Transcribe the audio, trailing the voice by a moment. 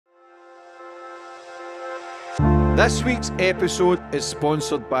This week's episode is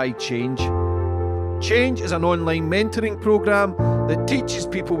sponsored by Change. Change is an online mentoring program that teaches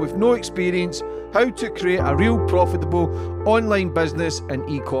people with no experience how to create a real profitable online business in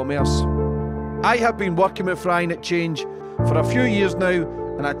e-commerce. I have been working with Ryan at Change for a few years now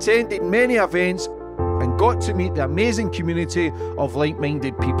and attended many events and got to meet the amazing community of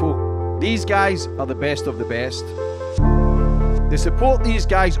like-minded people. These guys are the best of the best. The support these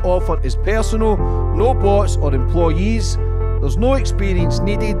guys offer is personal, no bots or employees. There's no experience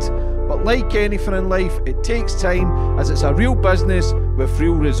needed, but like anything in life, it takes time as it's a real business with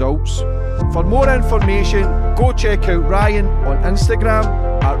real results. For more information, go check out Ryan on Instagram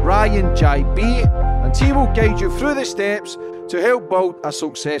at RyanJB, and he will guide you through the steps to help build a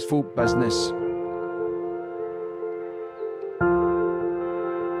successful business.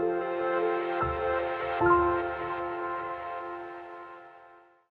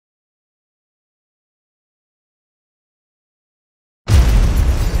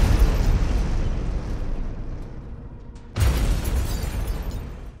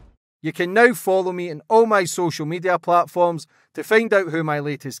 You can now follow me on all my social media platforms to find out who my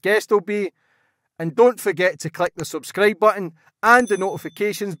latest guest will be. And don't forget to click the subscribe button and the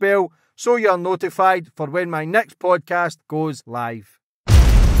notifications bell so you're notified for when my next podcast goes live.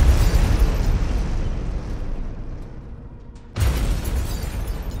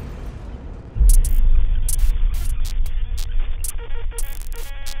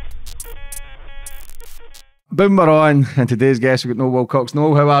 Boom, we're on, and today's guest, we've got Noel Willcox.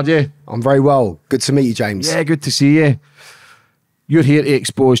 Noel, how are you? I'm very well. Good to meet you, James. Yeah, good to see you. You're here to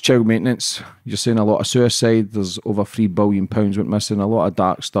expose child maintenance. You're seeing a lot of suicide. There's over £3 billion went missing, a lot of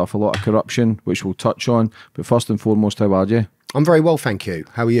dark stuff, a lot of corruption, which we'll touch on. But first and foremost, how are you? I'm very well, thank you.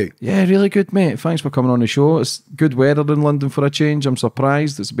 How are you? Yeah, really good, mate. Thanks for coming on the show. It's good weather in London for a change. I'm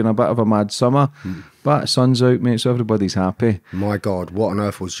surprised. It's been a bit of a mad summer, but the sun's out, mate, so everybody's happy. My God, what on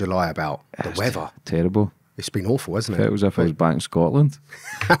earth was July about? The weather. Terrible. It's been awful, hasn't it? It was as if I was back in Scotland.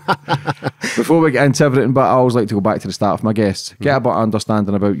 Before we get into everything, but I always like to go back to the start of my guests. Get a bit of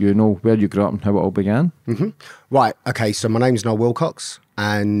understanding about you, know where you grew up and how it all began. Right, okay, so my name's Noel Willcox,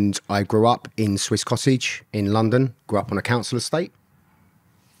 and I grew up in Swiss Cottage in London, grew up on a council estate.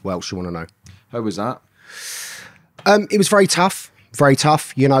 What else you want to know? How was that? It was very tough. Very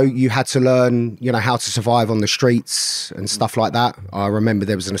tough. You know, you had to learn, you know, how to survive on the streets and stuff like that. I remember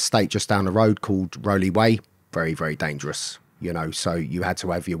there was an estate just down the road called Rowley Way. Very, very dangerous, you know, so you had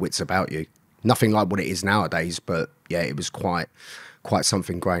to have your wits about you. Nothing like what it is nowadays, but yeah, it was quite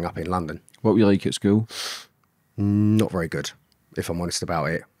something growing up in London. What were you like at school? Not very good, if I'm honest about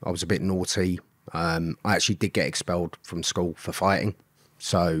it. I was a bit naughty. I actually did get expelled from school for fighting.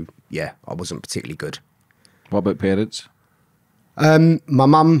 So yeah, I wasn't particularly good. What about parents? My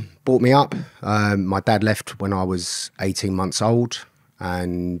mum brought me up. My dad left when I was 18 months old.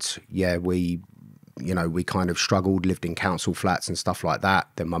 And yeah, we kind of struggled, lived in council flats and stuff like that.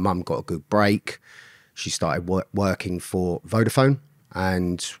 Then my mum got a good break. She started working for Vodafone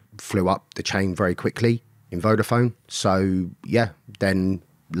and flew up the chain very quickly in Vodafone. So yeah, then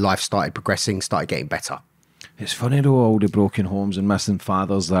life started progressing, started getting better. It's funny though, all the broken homes and missing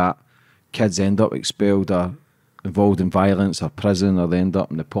fathers, that kids end up expelled or involved in violence or prison, or they end up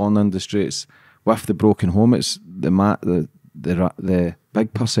in the porn industry. It's with the broken home, it's the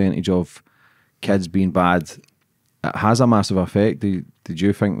big percentage of kids being bad. It has a massive effect. Did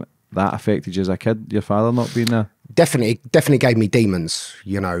you think that affected you as a kid, your father not being there? Definitely gave me demons,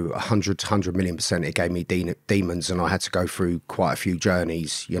 you know, 100 million %. It gave me demons, and I had to go through quite a few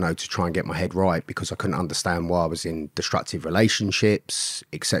journeys, you know, to try and get my head right, because I couldn't understand why I was in destructive relationships,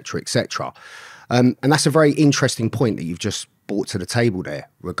 etc., etc. And that's a very interesting point that you've just brought to the table there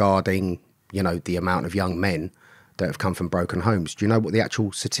regarding, you know, the amount of young men that have come from broken homes. Do you know what the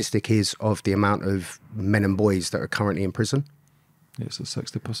actual statistic is of the amount of men and boys that are currently in prison? It's a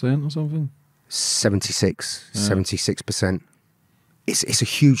 60% or something. 76%. It's a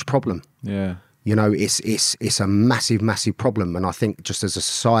huge problem. Yeah. You know, it's a massive problem. And I think just as a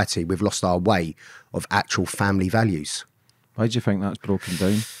society, we've lost our way of actual family values. Why do you think that's broken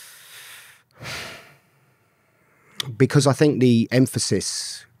down? Because I think the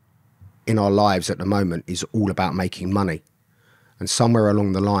emphasis in our lives at the moment is all about making money. And somewhere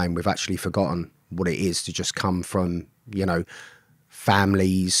along the line, we've actually forgotten what it is to just come from, you know,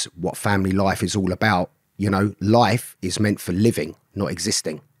 families, what family life is all about. You know, life is meant for living, not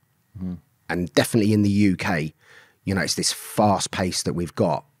existing. And definitely in the UK, you know, it's this fast pace that we've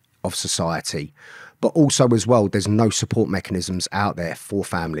got of society. But also as well, there's no support mechanisms out there for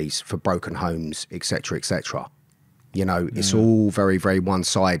families, for broken homes, etc., etc. You know, it's all very, very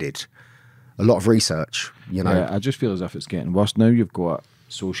one-sided. a lot of research, you know. Yeah, I just feel as if it's getting worse. Now you've got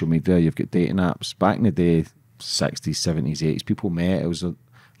social media, you've got dating apps. Back in the day, 60s, 70s, 80s, people met. It was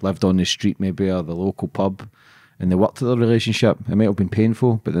lived on the street maybe, or the local pub, and they worked at their relationship. It might have been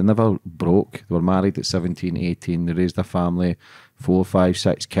painful, but they never broke. They were married at 17, 18. They raised a family, 4, 5,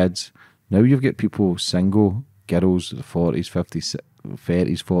 6 kids. Now you've got people, single girls, the 40s, 50s,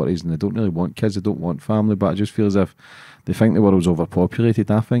 30s, 40s, and they don't really want kids. They don't want family, but I just feel as if they think the world's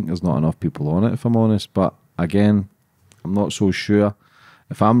overpopulated. I think there's not enough people on it, if I'm honest. But again, I'm not so sure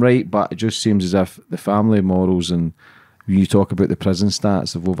if I'm right, but it just seems as if the family morals, and when you talk about the prison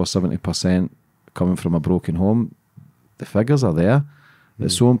stats of over 70% coming from a broken home, the figures are there.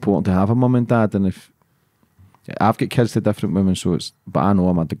 It's so important to have a mum and dad, and if I've got kids to different women, so it's, but I know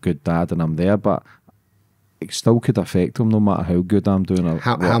I'm a good dad and I'm there, but it still could affect them no matter how good I'm doing. Or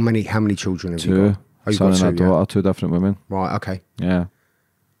how many children have you got? Two, son and a daughter, 2 different women. Right, okay. Yeah.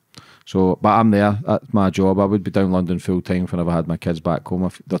 So, but I'm there. That's my job. I would be down London full time if I never had my kids back home.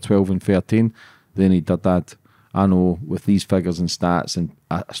 If they're 12 and 13, they need their dad. I know with these figures and stats, and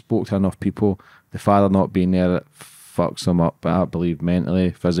I spoke to enough people, the father not being there, it fucks them up. But I believe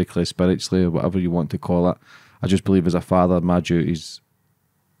mentally, physically, spiritually, whatever you want to call it. I just believe as a father, my duties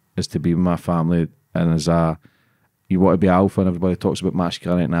is to be with my family, and as a, you want to be alpha, and everybody talks about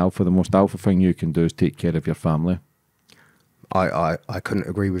masculinity and alpha. The most alpha thing you can do is take care of your family. I couldn't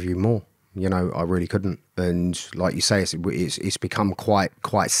agree with you more. You know, I really couldn't. And like you say, it's become quite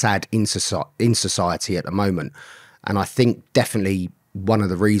sad in society at the moment. And I think definitely one of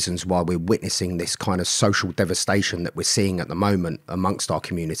the reasons why we're witnessing this kind of social devastation that we're seeing at the moment amongst our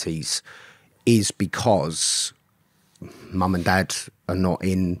communities is because mum and dad are not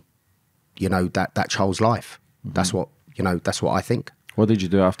in, you know, that child's life. That's what, you know, that's what I think. What did you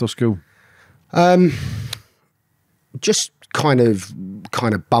do after school? Just kind of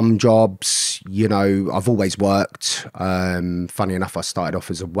bum jobs, you know. I've always worked. Funny enough, I started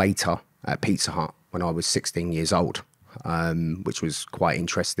off as a waiter at Pizza Hut when I was 16 years old, which was quite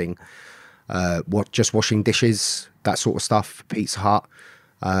interesting. Just washing dishes, that sort of stuff, Pizza Hut.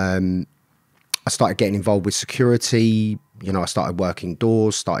 I started getting involved with security. You know, I started working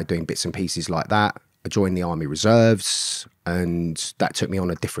doors, started doing bits and pieces like that. I joined the Army Reserves, and that took me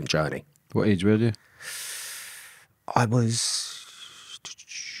on a different journey. What age were you? I was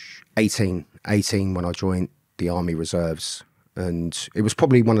 18 when I joined the Army Reserves, and it was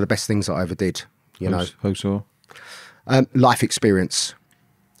probably one of the best things that I ever did, you know. How so? Life experience.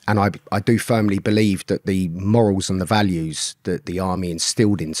 And I do firmly believe that the morals and the values that the Army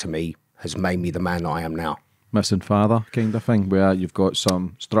instilled into me has made me the man that I am now. Missing father kind of thing, where you've got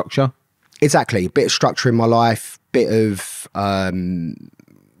some structure? Exactly. A bit of structure in my life, bit of...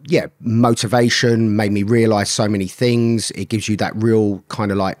 motivation, made me realise so many things. It gives you that real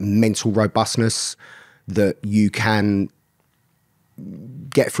kind of like mental robustness that you can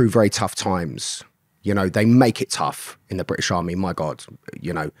get through very tough times. You know, they make it tough in the British Army. My God,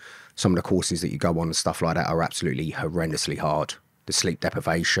 you know, some of the courses that you go on and stuff like that are absolutely horrendously hard. The sleep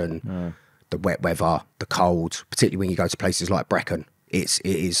deprivation, the wet weather, the cold, particularly when you go to places like Brecon. It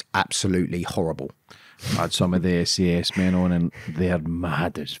is absolutely horrible. I had some of the SAS men on, and they're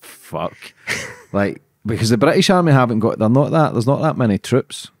mad as fuck. Like, because the British Army haven't got, there's not that many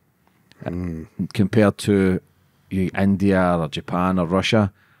troops compared to India or Japan or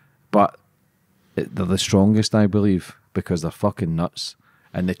Russia, but they're the strongest, I believe, because they're fucking nuts.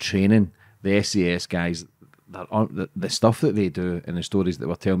 And the training, the SAS guys, the stuff that they do and the stories that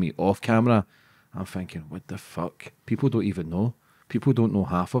were telling me off camera, I'm thinking, what the fuck? People don't even know. People don't know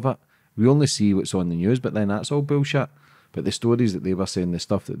half of it. We only see what's on the news, but then that's all bullshit. But the stories that they were saying, the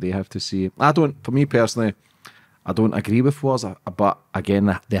stuff that they have to see, for me personally, I don't agree with wars, but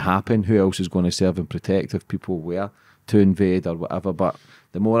again, they happen. Who else is going to serve and protect if people were to invade or whatever? But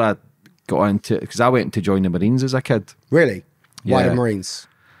the more I got into it, because I went to join the Marines as a kid. Really? Why Yeah. the Marines?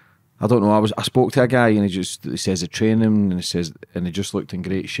 I don't know. I spoke to a guy, and he says the training, and he just looked in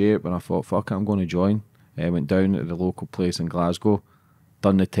great shape, and I thought, fuck it, I'm going to join. I went down to the local place in Glasgow,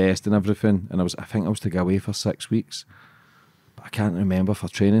 done the test and everything, and I think I was to go away for 6 weeks, but I can't remember for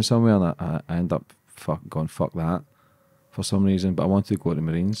training somewhere, and I ended up going fuck that for some reason. But I wanted to go to the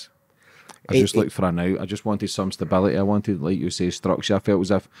Marines. I just looked for an out. I just wanted some stability. I wanted, like you say, structure. I felt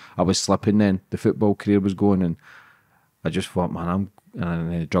as if I was slipping then. The football career was going, and I just thought, man,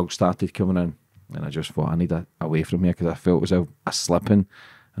 and then the drugs started coming in, and I just thought, I need away from here, because I felt as if I was slipping,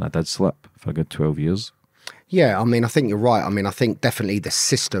 and I did slip for a good 12 years. Yeah, I mean, I think you're right. I mean, I think definitely the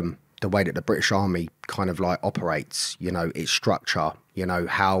system, the way that the British Army kind of like operates, you know, its structure, You know,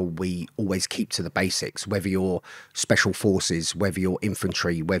 how we always keep to the basics, whether you're special forces, whether you're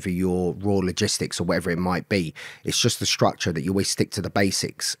infantry, whether you're raw logistics or whatever it might be. It's just the structure that you always stick to the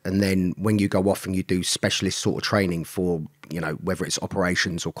basics. And then when you go off and you do specialist sort of training for, you know, whether it's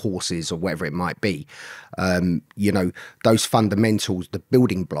operations or courses or whatever it might be, you know, those fundamentals, the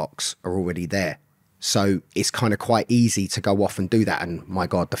building blocks are already there. So it's kind of quite easy to go off and do that. And my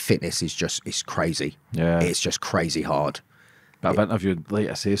God, the fitness is just, it's crazy. Yeah. It's just crazy hard. But I've interviewed, like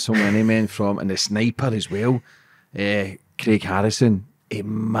I say, so many men from, and the sniper as well, Craig Harrison,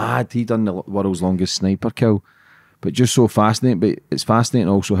 mad. He done the world's longest sniper kill. But just so fascinating. But it's fascinating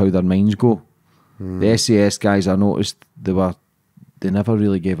also how their minds go. The SAS guys, I noticed, they never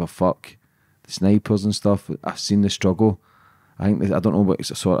really gave a fuck. The snipers and stuff, I've seen the struggle. I don't know what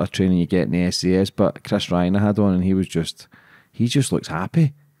sort of training you get in the SAS, but Chris Ryan I had on, and he just looks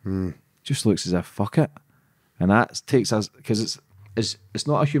happy. Just looks as if fuck it. And that takes us, because it's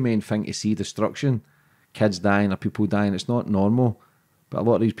not a humane thing to see destruction, kids dying or people dying. It's not normal. But a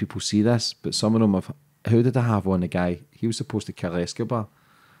lot of these people see this. But some of them have. Who did I have on the guy? He was supposed to kill Escobar.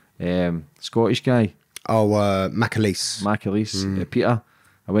 Scottish guy. Oh, McAleese. Peter.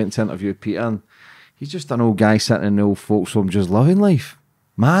 I went to interview Peter, and he's just an old guy sitting in the old folks' home just loving life.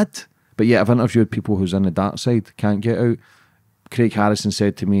 Mad. But yet I've interviewed people who's in the dark side, can't get out. Craig Harrison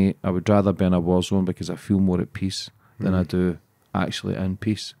said to me, I would rather be in a war zone because I feel more at peace than I do actually in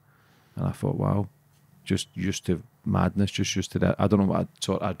peace. And I thought, wow, just used to madness, just used to that. I don't know what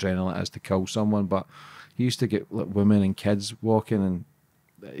sort of adrenaline it is to kill someone, but he used to get like women and kids walking, and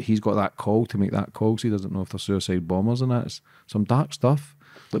he's got that call to make that call, so he doesn't know if they're suicide bombers and that. It's some dark stuff.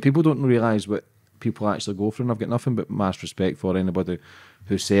 Like, people don't realise what people actually go through, and I've got nothing but mass respect for anybody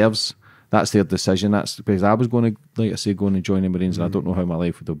who serves. That's their decision. That's because I was going to, like I say, going to join the Marines, and I don't know how my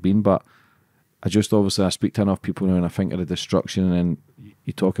life would have been, but I speak to enough people now, and I think of the destruction, and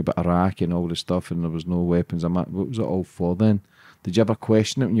you talk about Iraq and all this stuff, and there was no weapons. What was it all for then? Did you ever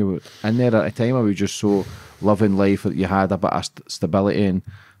question it when you were in there at a time? Or were you just so loving life that you had a bit of stability and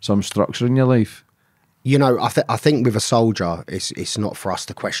some structure in your life? You know, I think with a soldier, it's not for us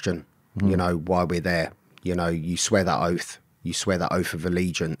to question, you know, why we're there. You know, you swear that oath. You swear that oath of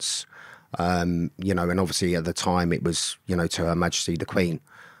allegiance. You know, and obviously at the time it was, you know, to Her Majesty the Queen.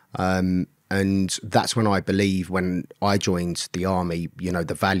 And that's when I believe, when I joined the army, you know,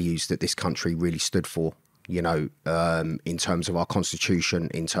 the values that this country really stood for, you know, in terms of our constitution,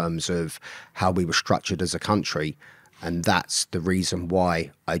 in terms of how we were structured as a country. And that's the reason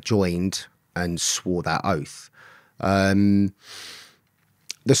why I joined and swore that oath. The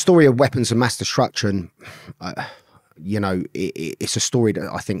story of weapons of mass destruction, you know, it's a story that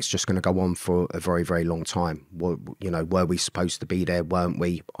I think is just going to go on for a very, very long time. You know, were we supposed to be there? Weren't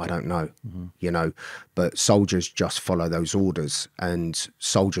we? I don't know, you know, but soldiers just follow those orders, and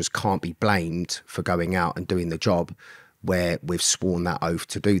soldiers can't be blamed for going out and doing the job where we've sworn that oath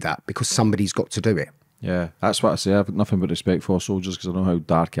to do that, because somebody's got to do it. Yeah, that's what I say. I've got nothing but respect for soldiers, because I know how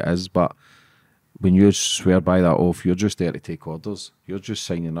dark it is, but when you swear by that oath, you're just there to take orders. You're just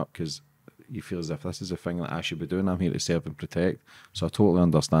signing up because you feel as if this is the thing that I should be doing. I'm here to serve and protect. So I totally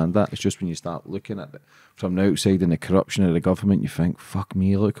understand that. It's just when you start looking at it from the outside and the corruption of the government, you think, fuck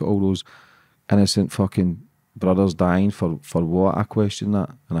me, look at all those innocent fucking brothers dying for what? I question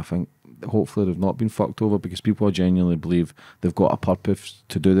that. And I think hopefully they've not been fucked over, because people genuinely believe they've got a purpose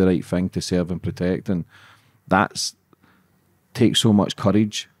to do the right thing, to serve and protect. And that's takes so much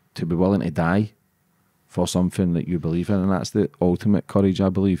courage to be willing to die for something that you believe in. And that's the ultimate courage, I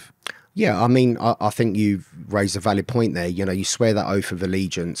believe. Yeah, I mean, I think you've raised a valid point there. You know, you swear that oath of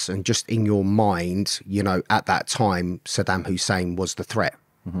allegiance, and just in your mind, you know, at that time, Saddam Hussein was the threat.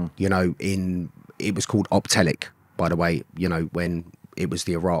 You know, it was called Optelic, by the way, you know, when it was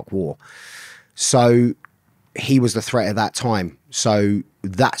the Iraq War. So he was the threat at that time. So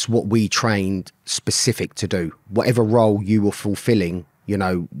that's what we trained specific to do. Whatever role you were fulfilling, you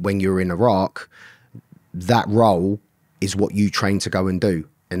know, when you were in Iraq, that role is what you trained to go and do.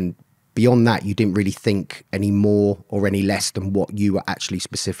 And beyond that, you didn't really think any more or any less than what you were actually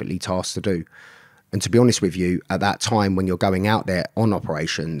specifically tasked to do. And to be honest with you, at that time when you're going out there on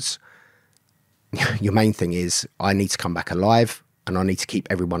operations, your main thing is, I need to come back alive, and I need to keep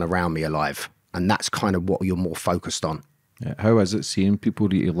everyone around me alive. And that's kind of what you're more focused on. Yeah. How is it seeing people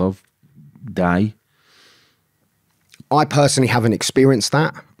that you love die? I personally haven't experienced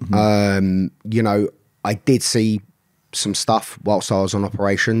that. You know, I did see some stuff whilst I was on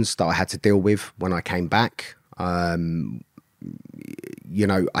operations that I had to deal with when I came back. you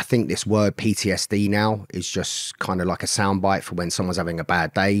know, I think this word PTSD now is just kind of like a soundbite for when someone's having a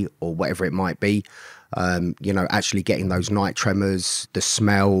bad day or whatever it might be. You know, actually getting those night tremors, the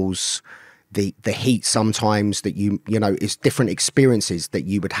smells, the heat sometimes that you know, it's different experiences that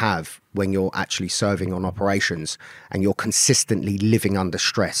you would have when you're actually serving on operations and you're consistently living under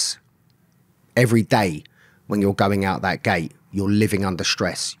stress. Every day when you're going out that gate, you're living under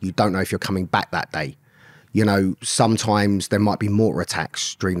stress. You don't know if you're coming back that day. You know, sometimes there might be mortar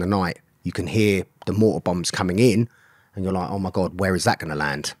attacks during the night. You can hear the mortar bombs coming in and you're like, oh my God, where is that going to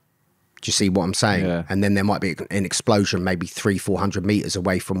land? Do you see what I'm saying? Yeah. And then there might be an explosion maybe 300-400 meters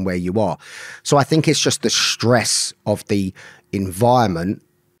away from where you are. So I think it's just the stress of the environment.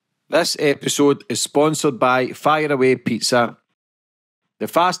 This episode is sponsored by Fire Away Pizza, the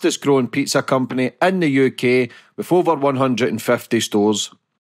fastest growing pizza company in the UK with over 150 stores.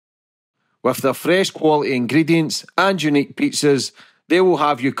 With their fresh quality ingredients and unique pizzas, they will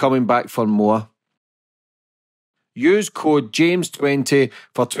have you coming back for more. Use code JAMES20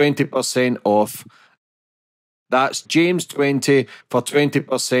 for 20% off. That's JAMES20 for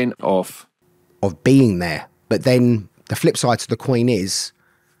 20% off. Of being there. But then the flip side to the coin is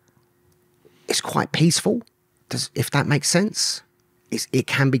it's quite peaceful. If that makes sense, it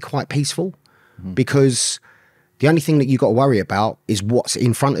can be quite peaceful because the only thing that you got to worry about is what's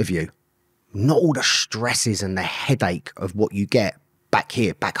in front of you. Not all the stresses and the headache of what you get back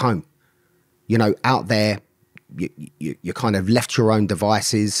here, back home. You know, out there, you kind of left your own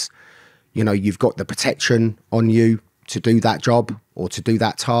devices. You know, you've got the protection on you to do that job or to do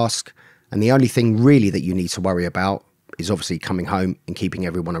that task. And the only thing really that you need to worry about is obviously coming home and keeping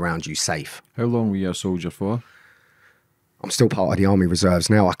everyone around you safe. How long were you a soldier for? I'm still part of the Army Reserves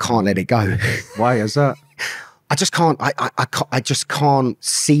now. I can't let it go. Why is that? I just can't. I just can't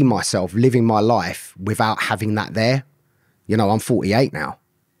see myself living my life without having that there. You know, I'm 48 now.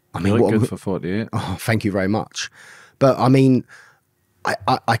 I mean, you look good for 48. Oh, thank you very much. But I mean,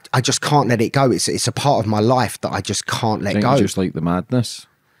 I just can't let it go. It's a part of my life that I just can't let go. You just like the madness.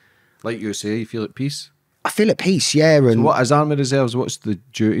 Like you say, you feel at peace. I feel at peace, yeah. And so what is Army Reserves? What's the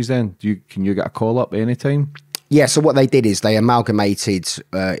duties then? Can you get a call up anytime? Yeah. So what they did is they amalgamated.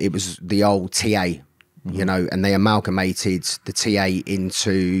 It was the old TA. You know, and they amalgamated the TA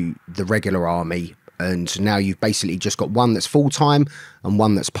into the regular army. And now you've basically just got one that's full-time and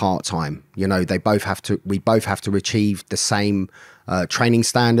one that's part-time. You know, we both have to achieve the same training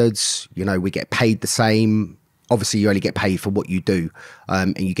standards. You know, we get paid the same. Obviously, you only get paid for what you do,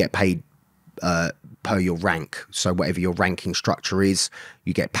 and you get paid per your rank. So whatever your ranking structure is,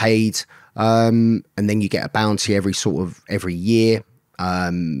 you get paid. And then you get a bounty every year.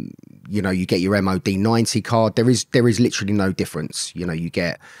 You know, you get your MOD 90 card. There is literally no difference. You know, you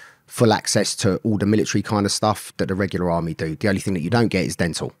get full access to all the military kind of stuff that the regular army do. The only thing that you don't get is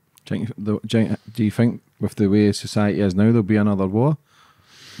dental. Do you think with the way society is now, there'll be another war?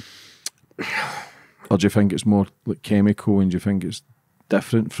 Or do you think it's more like chemical, and do you think it's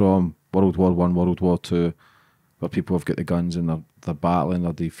different from World War I, World War II, where people have got the guns and they're battling,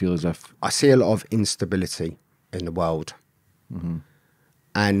 or do you feel as if... I see a lot of instability in the world.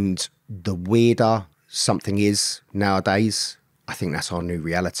 And the weirder something is nowadays, I think that's our new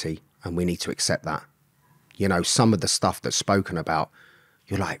reality, and we need to accept that. You know, some of the stuff that's spoken about,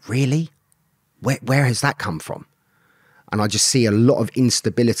 you're like, really? Where has that come from? And I just see a lot of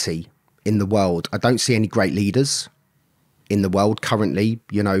instability in the world. I don't see any great leaders in the world currently,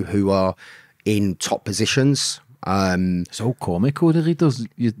 you know, who are in top positions. It's all comical, the leaders.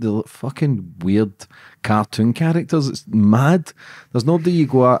 The fucking weird cartoon characters. It's mad. There's nobody you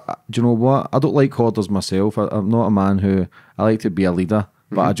go, do you know what? I don't like orders myself. I'm not a man who, I like to be a leader,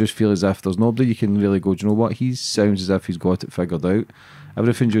 but I just feel as if there's nobody you can really go, do you know what? He sounds as if he's got it figured out.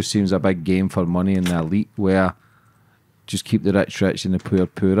 Everything just seems a big game for money in the elite, where just keep the rich rich and the poor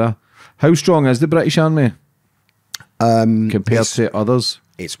poorer. How strong is the British Army compared to others?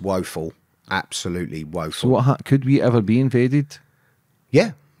 It's woeful. Absolutely woeful. So what could we ever be invaded?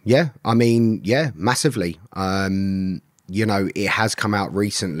 Yeah. I mean, yeah, massively. You know, it has come out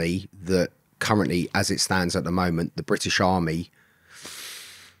recently that currently, as it stands at the moment, the British Army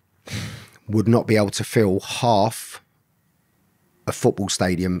would not be able to fill half a football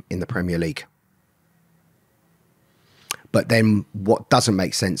stadium in the Premier League. But then what doesn't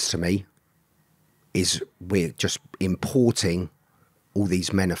make sense to me is we're just importing all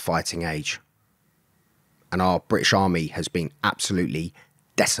these men of fighting age. And our British Army has been absolutely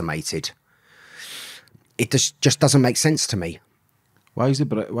decimated. It just doesn't make sense to me. Why is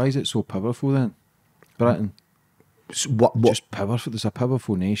it so powerful then? Britain? What? Just powerful. There's a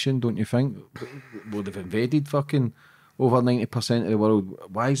powerful nation, don't you think? Well, they've invaded fucking over 90% of the world.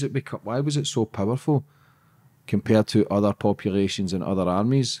 Why was it so powerful compared to other populations and other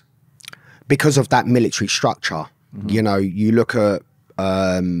armies? Because of that military structure. You know, you look at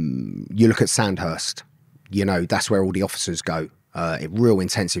Sandhurst. You know, that's where all the officers go. Real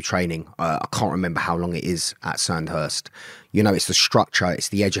intensive training. I can't remember how long it is at Sandhurst. You know, it's the structure, it's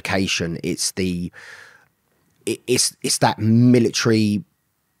the education, it's that military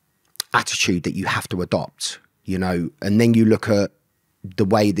attitude that you have to adopt, you know. And then you look at the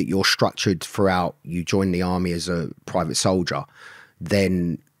way that you're structured throughout. You join the army as a private soldier,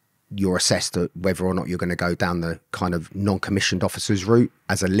 then you're assessed at whether or not you're going to go down the kind of non-commissioned officers route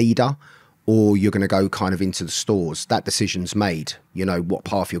as a leader, or you're going to go kind of into the stores. That decision's made, you know, what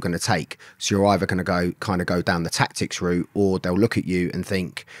path you're going to take. So you're either going to go down the tactics route, or they'll look at you and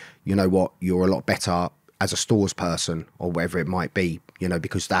think, you know what, you're a lot better as a stores person or whatever it might be, you know,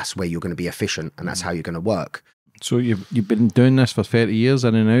 because that's where you're going to be efficient and that's how you're going to work. So you've been doing this for 30 years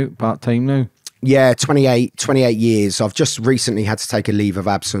in and out, part-time now? Yeah, 28 years. I've just recently had to take a leave of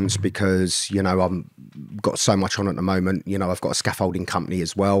absence because, you know, I've got so much on at the moment. You know, I've got a scaffolding company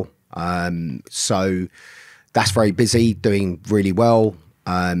as well. So that's very busy, doing really well.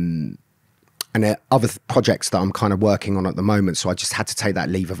 And there are other projects that I'm kind of working on at the moment. So I just had to take that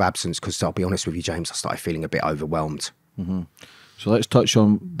leave of absence because, I'll be honest with you, James, I started feeling a bit overwhelmed. Mm-hmm. So let's touch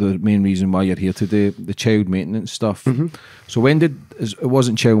on the main reason why you're here today, the child maintenance stuff. Mm-hmm. So it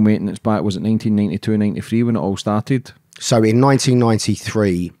wasn't child maintenance back, was it 1992, 93 when it all started? So in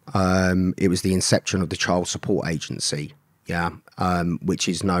 1993, it was the inception of the Child Support Agency, yeah, which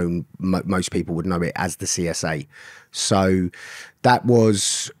is known, most people would know it as the CSA. So that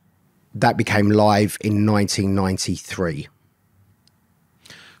became live in 1993.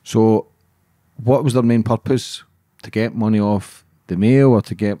 So what was their main purpose? To get money off the male or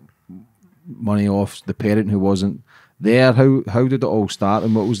to get money off the parent who wasn't there? How did it all start,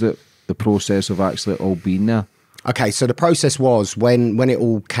 and what was the process of actually all being there? Okay, so the process was when it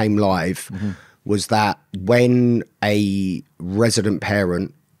all came live, mm-hmm. was that when a resident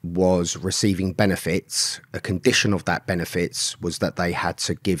parent was receiving benefits, a condition of that benefits was that they had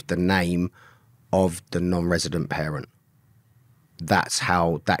to give the name of the non-resident parent. That's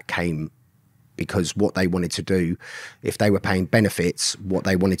how that came. Because what they wanted to do, if they were paying benefits, what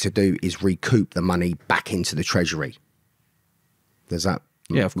they wanted to do is recoup the money back into the treasury. Does that?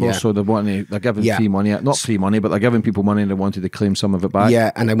 Yeah, of course. Yeah. So they're giving free money, not free money, but they're giving people money and they wanted to claim some of it back.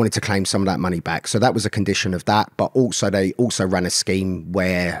 Yeah, and they wanted to claim some of that money back. So that was a condition of that. But also they also ran a scheme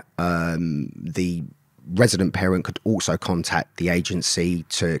where the resident parent could also contact the agency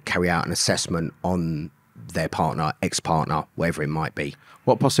to carry out an assessment on their partner, ex-partner, whatever it might be.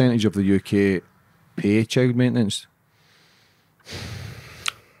 What percentage of the UK pay child maintenance?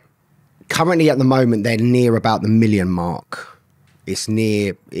 Currently at the moment, they're near about the 1 million mark. It's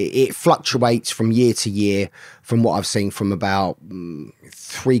near, it fluctuates from year to year, from what I've seen, from about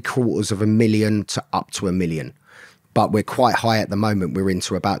 750,000 to up to 1 million. But we're quite high at the moment. We're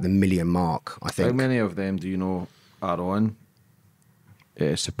into about the 1 million mark, I think. How many of them do you know are on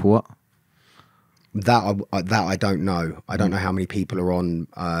support? That I don't know. I don't know how many people are on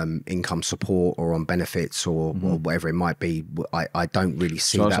income support or on benefits or whatever it might be. I don't really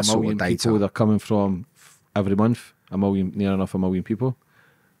see that sort of data. People they're coming from every month, near enough 1 million people.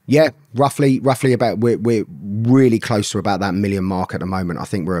 Yeah, roughly about. We're really close to about that 1 million mark at the moment. I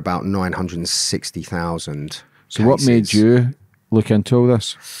think we're about 960,000. So what made you look into all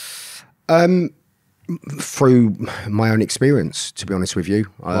this? Through my own experience, to be honest with you.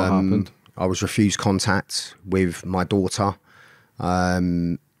 What happened? I was refused contact with my daughter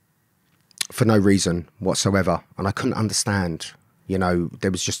for no reason whatsoever. And I couldn't understand, you know, there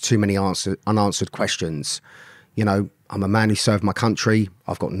was just too many unanswered questions. You know, I'm a man who served my country.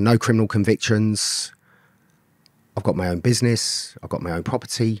 I've got no criminal convictions. I've got my own business. I've got my own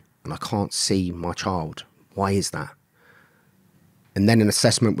property, and I can't see my child. Why is that? And then an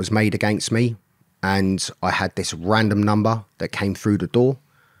assessment was made against me, and I had this random number that came through the door.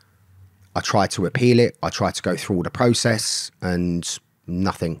 I tried to appeal it. I tried to go through all the process and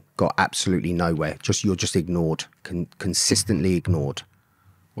nothing. Got absolutely nowhere. You're just ignored, consistently ignored.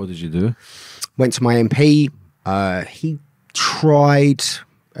 What did you do? Went to my MP. He tried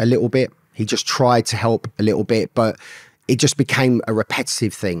a little bit. He just tried to help a little bit, but it just became a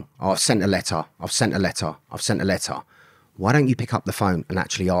repetitive thing. Oh, I've sent a letter. I've sent a letter. I've sent a letter. Why don't you pick up the phone and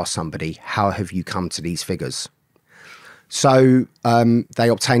actually ask somebody, how have you come to these figures? So they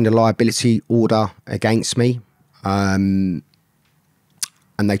obtained a liability order against me, and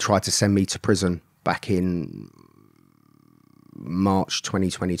they tried to send me to prison back in March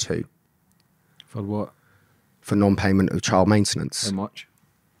 2022. For what? for non-payment of child maintenance. How much?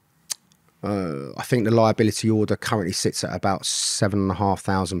 I think the liability order currently sits at about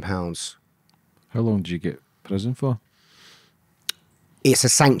 £7,500. How long do you get prison for? It's a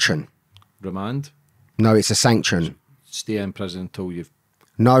sanction. Remand? No, it's a sanction. Stay in prison until you've...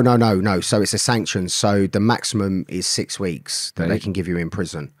 No. So it's a sanction. So the maximum is 6 weeks that they can give you in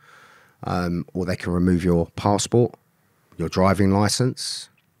prison. Or they can remove your passport, your driving license.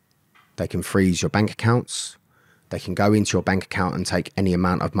 They can freeze your bank accounts. They can go into your bank account and take any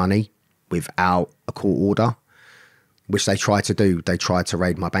amount of money without a court order, which they try to do. They tried to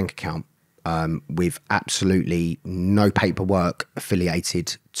raid my bank account with absolutely no paperwork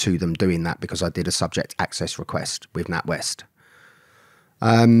affiliated to them doing that, because I did a subject access request with NatWest.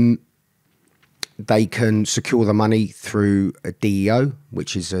 They can secure the money through a DEO,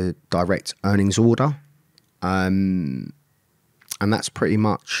 which is a direct earnings order. And that's pretty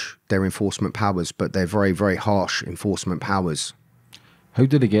much their enforcement powers, but they're very, very harsh enforcement powers. How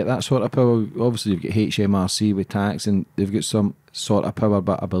do they get that sort of power? Obviously, you've got HMRC with tax, and they've got some sort of power,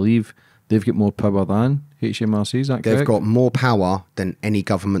 but I believe they've got more power than HMRC, is that correct? They've got more power than any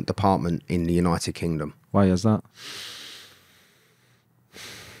government department in the United Kingdom. Why is that?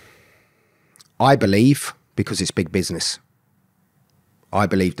 I believe because it's big business. I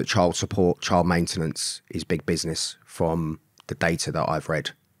believe that child support, child maintenance is big business from the data that I've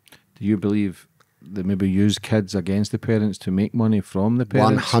read. Do you believe they maybe use kids against the parents to make money from the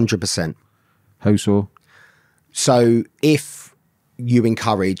parents? 100%. How so? So if you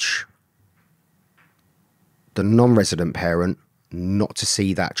encourage the non-resident parent not to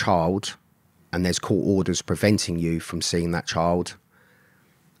see that child, and there's court orders preventing you from seeing that child,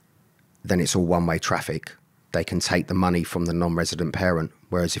 then it's all one-way traffic. They can take the money from the non-resident parent.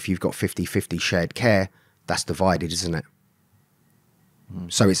 Whereas if you've got 50-50 shared care, that's divided, isn't it?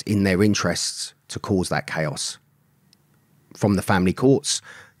 So it's in their interests to cause that chaos. From the family courts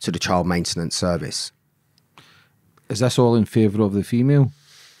to the child maintenance service. Is this all in favour of the female?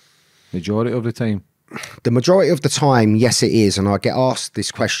 Majority of the time? The majority of the time, yes, it is. And I get asked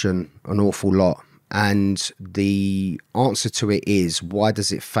this question an awful lot. And the answer to it is, why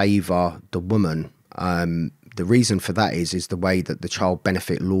does it favour the woman? The reason for that is the way that the child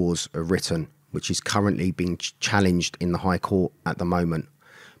benefit laws are written, which is currently being challenged in the High Court at the moment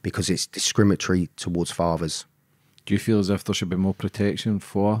because it's discriminatory towards fathers. Do you feel as if there should be more protection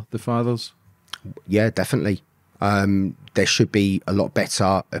for the fathers? Yeah, definitely. There should be a lot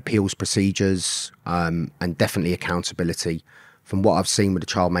better appeals procedures and definitely accountability. From what I've seen with the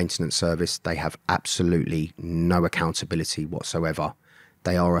child maintenance service, they have absolutely no accountability whatsoever.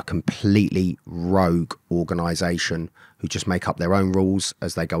 They are a completely rogue organisation who just make up their own rules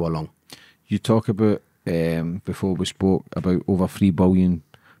as they go along. You talk about, before we spoke, about over £3 billion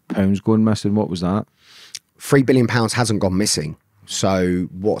going missing. What was that? £3 billion hasn't gone missing. So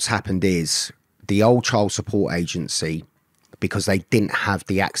what's happened is the old child support agency, because they didn't have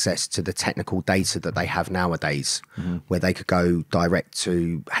the access to the technical data that they have nowadays, where they could go direct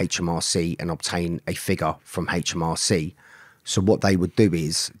to HMRC and obtain a figure from HMRC. So what they would do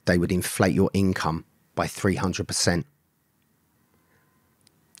is they would inflate your income by 300%.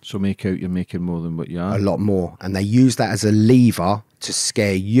 So make out you're making more than what you are? A lot more. And they use that as a lever to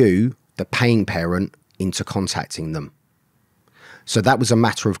scare you, the paying parent, into contacting them. So that was a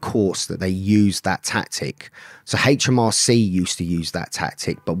matter of course that they used that tactic. So HMRC used to use that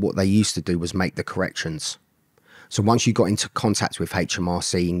tactic, but what they used to do was make the corrections. So once you got into contact with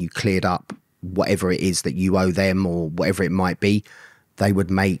HMRC and you cleared up whatever it is that you owe them or whatever it might be, they would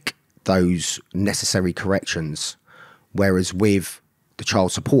make those necessary corrections. Whereas with the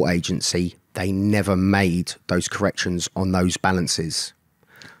child support agency, they never made those corrections on those balances.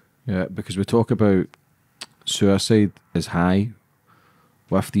 Yeah, because we talk about suicide is high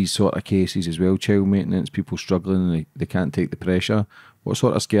with these sort of cases as well, child maintenance, people struggling and they can't take the pressure. What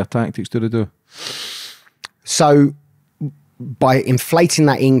sort of scare tactics do they do? So by inflating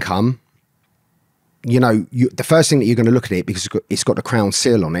that income, you know, the first thing that you're going to look at it, because it's got the crown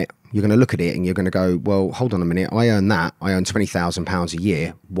seal on it, you're going to look at it and you're going to go, well, hold on a minute, I earn that. I earn £20,000 a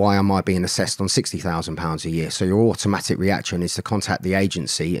year. Why am I being assessed on £60,000 a year? So your automatic reaction is to contact the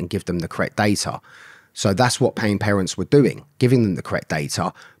agency and give them the correct data. So that's what paying parents were doing, giving them the correct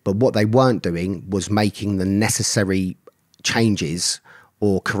data. But what they weren't doing was making the necessary changes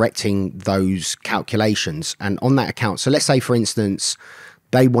or correcting those calculations. And on that account, so let's say, for instance,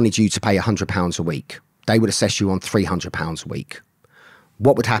 they wanted you to pay £100 a week. They would assess you on £300 a week.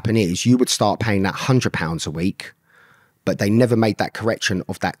 What would happen is you would start paying that £100 a week, but they never made that correction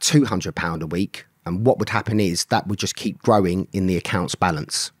of that £200 a week. And what would happen is that would just keep growing in the accounts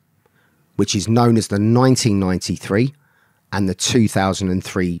balance, which is known as the 1993 and the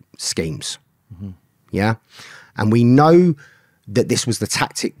 2003 schemes. Yeah. And we know that this was the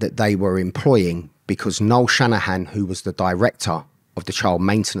tactic that they were employing because Noel Shanahan, who was the director of the Child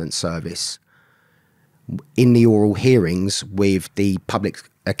Maintenance Service, in the oral hearings with the Public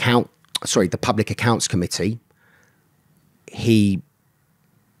Accounts Committee, he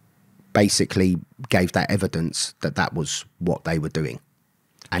basically gave that evidence that that was what they were doing.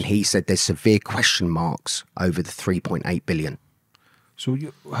 And he said there's severe question marks over the 3.8 billion. So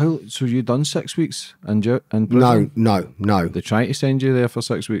you done 6 weeks in prison? No. They try to send you there for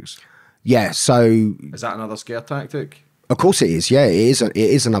 6 weeks? Yeah, so... Is that another scare tactic? Of course it is, yeah. It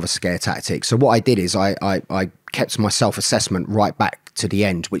is another scare tactic. So what I did is I kept my self-assessment right back to the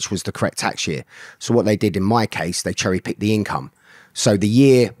end, which was the correct tax year. So what they did in my case, they cherry-picked the income. So the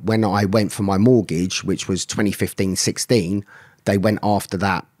year when I went for my mortgage, which was 2015-16, they went after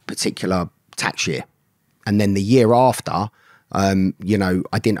that particular tax year. And then the year after... you know,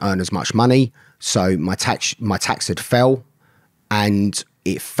 I didn't earn as much money, so my tax had fell, and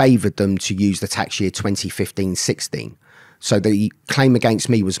it favoured them to use the tax year 2015-16. So the claim against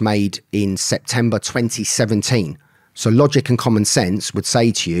me was made in September 2017. So logic and common sense would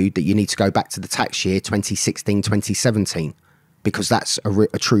say to you that you need to go back to the tax year 2016-2017 because that's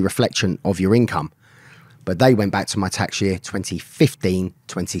a true reflection of your income. But they went back to my tax year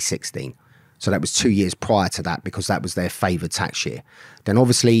 2015-2016. So that was 2 years prior to that because that was their favoured tax year. Then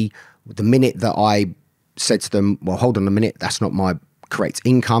obviously the minute that I said to them, well, hold on a minute, that's not my correct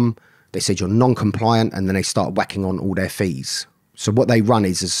income, they said you're non-compliant, and then they start whacking on all their fees. So what they run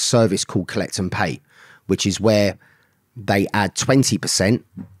is a service called Collect and Pay, which is where they add 20%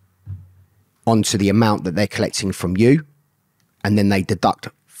 onto the amount that they're collecting from you, and then they deduct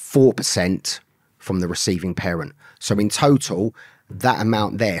 4% from the receiving parent. So in total, that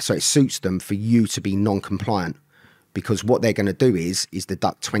amount there, so it suits them for you to be non-compliant, because what they're going to do is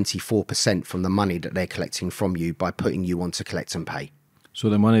deduct 24% from the money that they're collecting from you by putting you onto Collect and Pay. So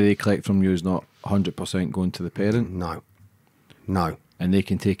the money they collect from you is not 100% going to the parent? No. And they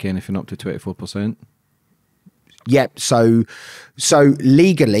can take anything up to 24%? Yep. So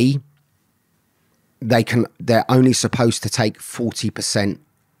legally, they're only supposed to take 40%,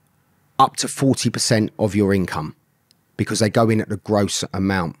 up to 40% of your income, because they go in at the gross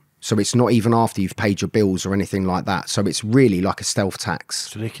amount. So it's not even after you've paid your bills or anything like that. So it's really like a stealth tax.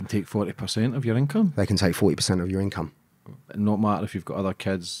 So they can take 40% of your income? They can take 40% of your income. No matter if you've got other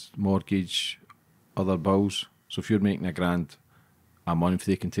kids, mortgage, other bills. So if you're making $1,000 a month,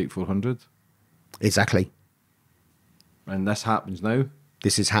 they can take 400? Exactly. And this happens now?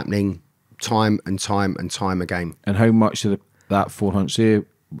 This is happening time and time and time again. And how much of that 400, say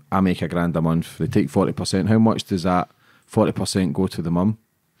I make $1,000 a month, they take 40%, how much does that 40% go to the mum?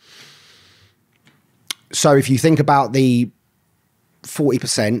 So if you think about the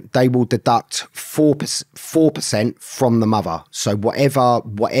 40%, they will deduct 4% from the mother. So whatever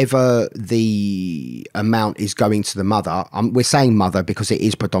the amount is going to the mother, we're saying mother because it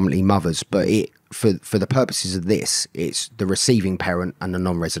is predominantly mothers, but for the purposes of this, it's the receiving parent and the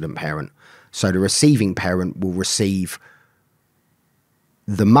non-resident parent. So the receiving parent will receive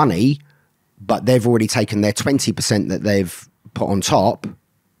the money, but they've already taken their 20% that they've put on top,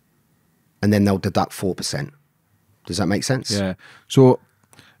 and then they'll deduct 4%. Does that make sense? Yeah. So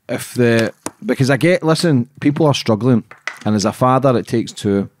because listen, people are struggling, and as a father, it takes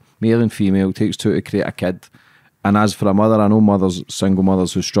two, male and female, it takes two to create a kid. And as for a mother, I know single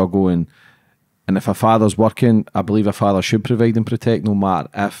mothers who struggle, and if a father's working, I believe a father should provide and protect, no matter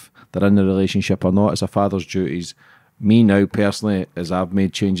if they're in the relationship or not. It's a father's duties. Me now, personally, as I've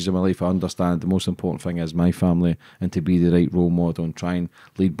made changes in my life, I understand the most important thing is my family and to be the right role model and try and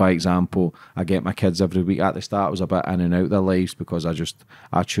lead by example. I get my kids every week. At the start, I was a bit in and out of their lives because I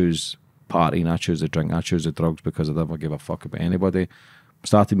choose partying, I choose the drink, I choose the drugs because I never give a fuck about anybody.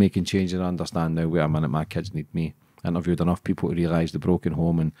 Started making changes and I understand now, wait a minute, my kids need me. Interviewed enough people to realise the broken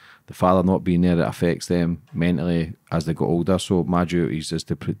home and the father not being there, it affects them mentally as they get older. So my duties is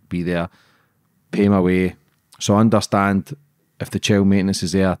to be there, pay my way. So I understand if the child maintenance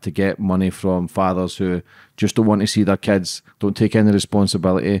is there to get money from fathers who just don't want to see their kids, don't take any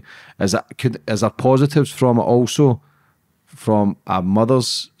responsibility. Is there positives from it also, from a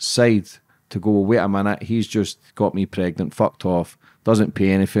mother's side, to go, wait a minute, he's just got me pregnant, fucked off, doesn't pay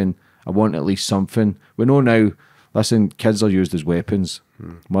anything, I want at least something. We know now, listen, kids are used as weapons.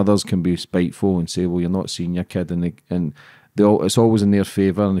 Mothers can be spiteful and say, well, you're not seeing your kid, and it's always in their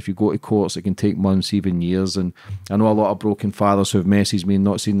favour, and if you go to courts it can take months, even years. And I know a lot of broken fathers who've messaged me and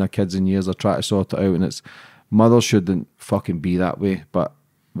not seen their kids in years, are trying to sort it out, and it's mothers shouldn't fucking be that way, but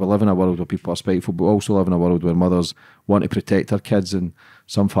we live in a world where people are spiteful, but we also live in a world where mothers want to protect their kids, and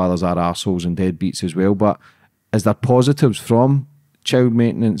some fathers are arseholes and deadbeats as well. But is there positives from child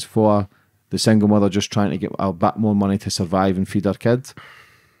maintenance for the single mother just trying to get a bit more money to survive and feed her kid?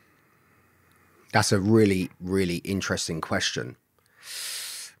 That's a really, really interesting question.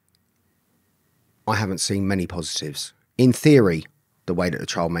 I haven't seen many positives. In theory, the way that the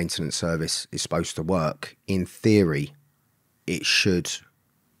child maintenance service is supposed to work, in theory, it should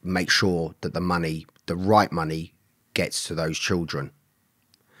make sure that the money, the right money, gets to those children.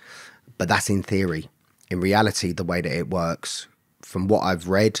 But that's in theory. In reality, the way that it works, from what I've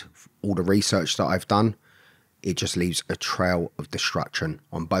read, all the research that I've done, it just leaves a trail of destruction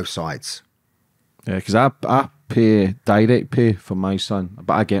on both sides. Yeah, because I pay direct pay for my son,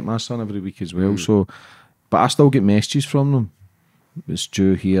 but I get my son every week as well. So, but I still get messages from them. It's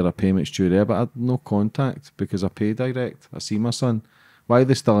due here, a payment's due there, but I have no contact because I pay direct. I see my son. Why are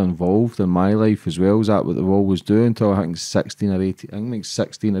they still involved in my life as well? Is that what they always do until I think 16 or 18? I think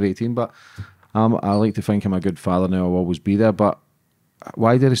 16 or 18, but I like to think I'm a good father now. I'll always be there, but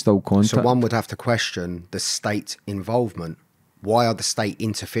why do they still contact? So one would have to question the state involvement. Why are the state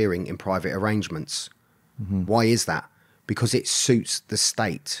interfering in private arrangements? Why is that? Because it suits the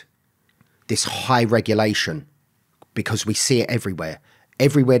state. This high regulation, because we see it everywhere.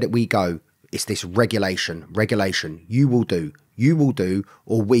 Everywhere that we go, it's this regulation. You will do,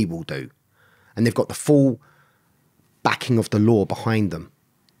 or we will do. And they've got the full backing of the law behind them.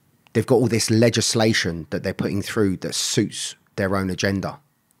 They've got all this legislation that they're putting through that suits their own agenda.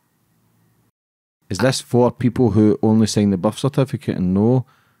 Is this for people who only sign the birth certificate and know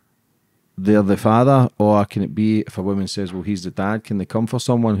they're the father? Or can it be, if a woman says, well, he's the dad, can they come for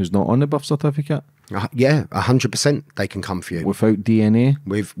someone who's not on the birth certificate? Yeah, 100% they can come for you. Without DNA?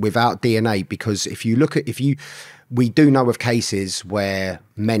 Without DNA, because if you look at, we do know of cases where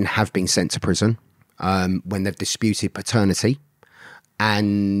men have been sent to prison when they've disputed paternity.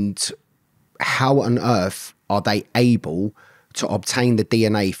 And how on earth are they able to obtain the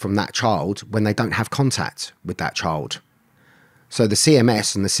DNA from that child when they don't have contact with that child? So the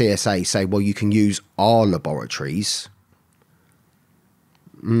CMS and the CSA say, well, you can use our laboratories.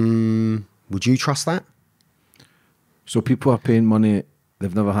 Would you trust that? So people are paying money,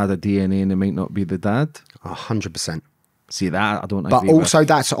 they've never had a DNA and they might not be the dad? 100%. See, that I don't but agree also with.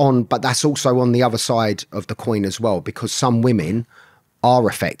 that's also on the other side of the coin as well, because some women are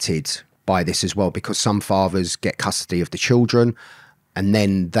affected by this as well, because some fathers get custody of the children and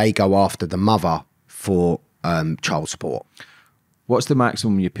then they go after the mother for child support. What's the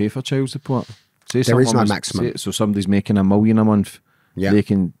maximum you pay for child support? Say there is no maximum. So somebody's making $1 million a month, they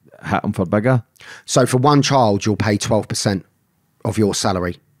can hit them for bigger? So for one child, you'll pay 12% of your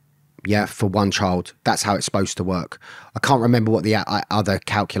salary. Yeah, for one child. That's how it's supposed to work. I can't remember what the other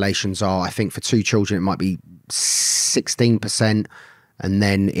calculations are. I think for 2 children, it might be 16%. And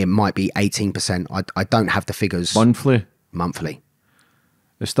then it might be 18%. I don't have the figures. Monthly? Monthly.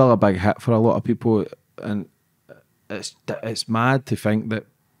 It's still a big hit for a lot of people. And it's mad to think that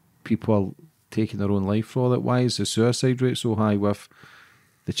people are taking their own life for that. Why is the suicide rate so high with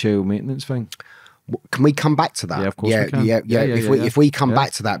the child maintenance thing? Can we come back to that? Yeah, of course we can. Yeah. If we come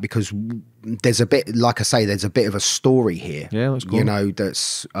back to that, because there's a bit, like I say, there's a bit of a story here. Yeah, let's go. You know,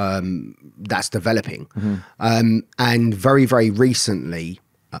 that's developing. And very, very recently,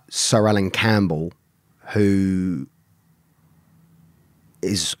 Sir Alan Campbell, who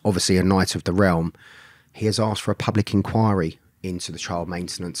is obviously a Knight of the Realm, he has asked for a public inquiry into the child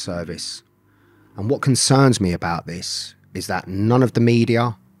maintenance service. And what concerns me about this is that none of the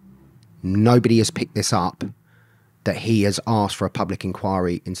media, nobody has picked this up, that he has asked for a public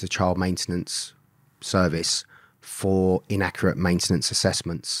inquiry into the child maintenance service for inaccurate maintenance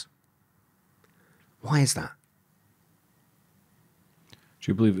assessments. Why is that?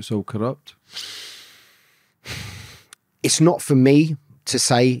 Do you believe it's all corrupt? It's not for me to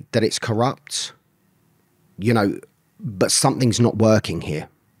say that it's corrupt, you know, but something's not working here.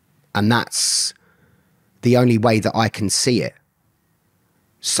 And that's the only way that I can see it.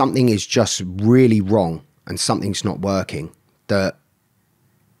 Something is just really wrong and something's not working. That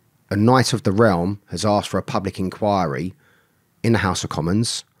a Knight of the Realm has asked for a public inquiry in the House of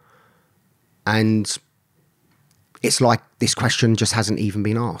Commons, and it's like this question just hasn't even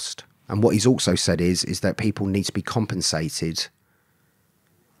been asked. And what he's also said is that people need to be compensated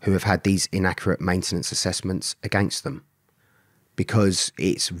who have had these inaccurate maintenance assessments against them, because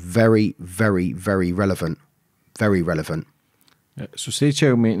it's very, very, very relevant. Very relevant. So say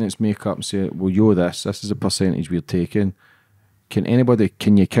child maintenance make up and say, well, you're this is a percentage we're taking.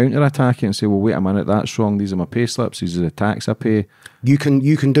 can you counter-attack it and say, well, wait a minute, that's wrong, these are my pay slips, these are the tax I pay? You can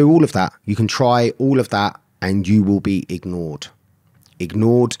do all of that. You can try all of that and you will be ignored.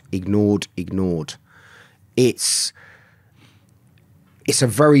 Ignored. It's a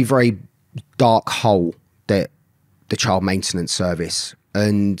very, very dark hole, that the child maintenance service,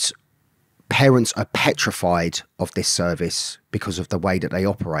 and parents are petrified of this service because of the way that they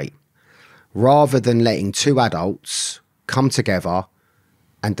operate. Rather than letting two adults come together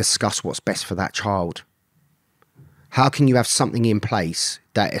and discuss what's best for that child. How can you have something in place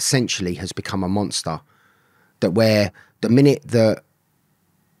that essentially has become a monster, that where the minute that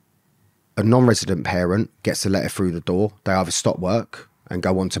a non-resident parent gets a letter through the door, they either stop work and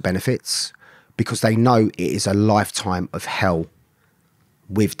go on to benefits, because they know it is a lifetime of hell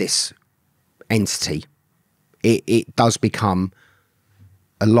with this entity. It does become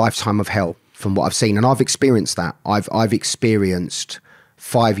a lifetime of hell from what I've seen. And I've experienced that. I've experienced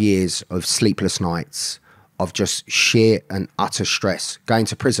 5 years of sleepless nights, of just sheer and utter stress, going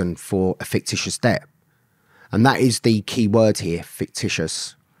to prison for a fictitious debt. And that is the key word here,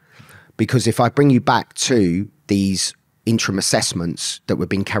 fictitious. Because if I bring you back to these interim assessments that were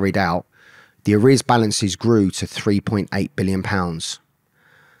being carried out, the arrears balances grew to £3.8 billion.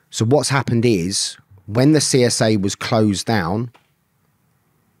 So what's happened is, when the CSA was closed down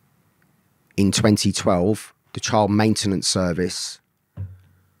in 2012, the child maintenance service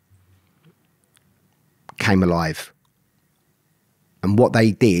came alive. And what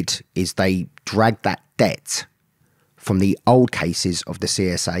they did is they dragged that debt from the old cases of the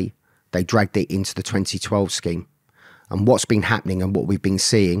CSA, they dragged it into the 2012 scheme. And what's been happening and what we've been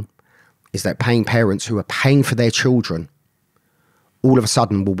seeing is that paying parents who are paying for their children all of a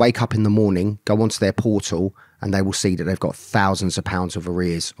sudden will wake up in the morning, go onto their portal, and they will see that they've got thousands of pounds of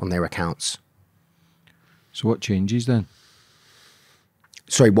arrears on their accounts. So what changes then?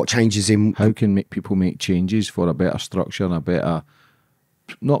 Sorry, what changes in... How can people make changes for a better structure and a better,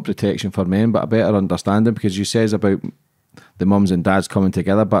 not protection for men, but a better understanding? Because you says about the mums and dads coming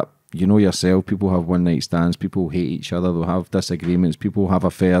together, but you know yourself, people have one-night stands, people hate each other, they'll have disagreements, people have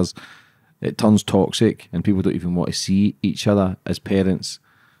affairs. It turns toxic and people don't even want to see each other as parents.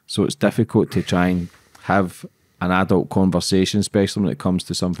 So it's difficult to try and have an adult conversation, especially when it comes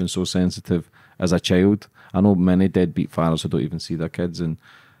to something so sensitive as a child. I know many deadbeat fathers who don't even see their kids and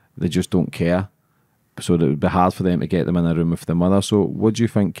they just don't care. So it would be hard for them to get them in a room with their mother. So what do you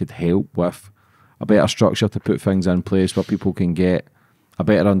think could help with a better structure to put things in place where people can get a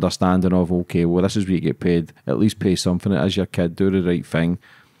better understanding of, okay, well, this is where you get paid, at least pay something as your kid, do the right thing.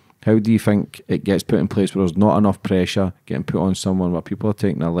 How do you think it gets put in place where there's not enough pressure getting put on someone, where people are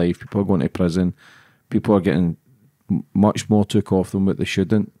taking their life, people are going to prison, people are getting much more took off than what they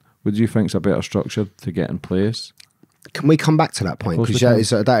shouldn't? What do you think is a better structure to get in place? Can we come back to that point? Because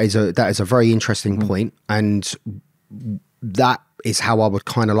that is a very interesting point, and that is how I would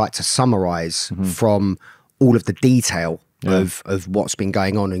kind of like to summarise from all of the detail of what's been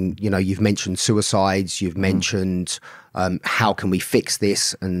going on. And you know, you've mentioned suicides, you've mentioned how can we fix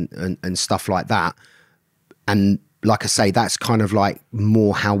this and stuff like that. And like I say, that's kind of like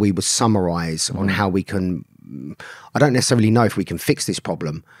more how we would summarise on how we can. I don't necessarily know if we can fix this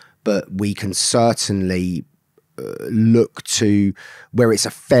problem, but we can certainly look to where it's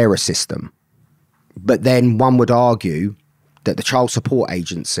a fairer system. But then one would argue that the child support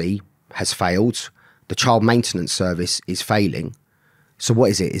agency has failed, the child maintenance service is failing. So what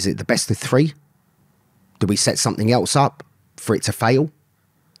is it? Is it the best of three? Do we set something else up for it to fail?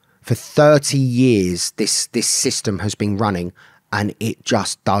 For 30 years, this system has been running and it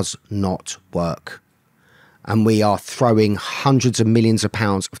just does not work. And we are throwing hundreds of millions of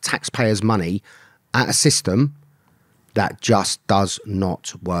pounds of taxpayers' money at a system that just does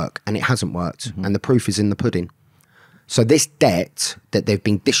not work. And it hasn't worked. And the proof is in the pudding. So this debt that they've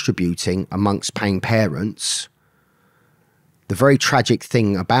been distributing amongst paying parents, the very tragic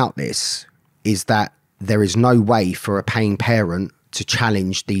thing about this is that there is no way for a paying parent to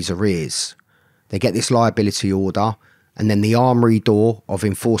challenge these arrears. They get this liability order, and then the armoury door of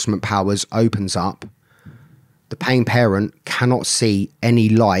enforcement powers opens up. The paying parent cannot see any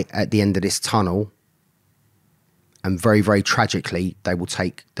light at the end of this tunnel, and very, very tragically, they will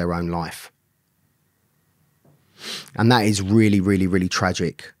take their own life. And that is really, really, really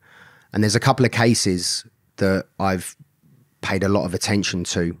tragic. And there's a couple of cases that I've paid a lot of attention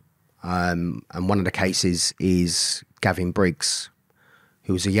to. And one of the cases is Gavin Briggs,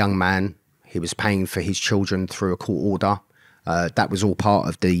 who was a young man. He was paying for his children through a court order. That was all part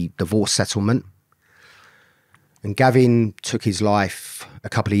of the divorce settlement. And Gavin took his life a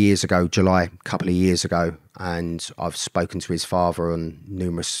couple of years ago, July, a couple of years ago, and I've spoken to his father on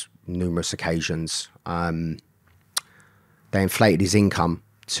numerous occasions. They inflated his income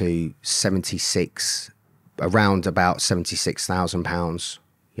to around about £76,000.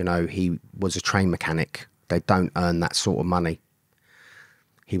 You know, he was a train mechanic. They don't earn that sort of money.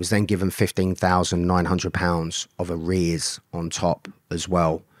 He was then given £15,900 of arrears on top as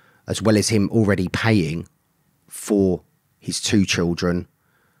well as him already paying for his 2 children,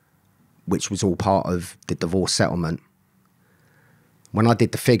 which was all part of the divorce settlement. When I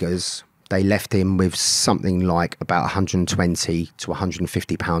did the figures, they left him with something like about £120 to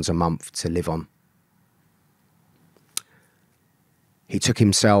 £150 a month to live on. He took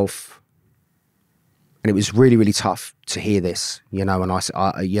himself, and it was really, really tough to hear this, you know, and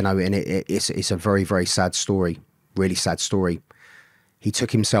it's a very, very sad story, really sad story. He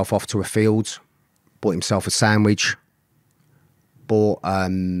took himself off to a field, bought himself a sandwich, bought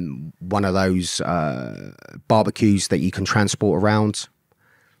one of those barbecues that you can transport around,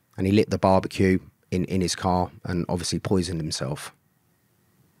 and he lit the barbecue in his car and obviously poisoned himself.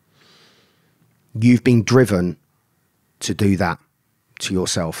 You've been driven to do that to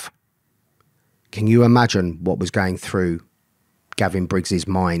yourself. Can you imagine what was going through Gavin Briggs's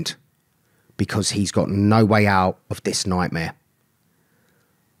mind? Because he's got no way out of this nightmare.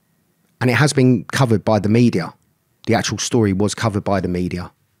 And it has been covered by the media. The actual story was covered by the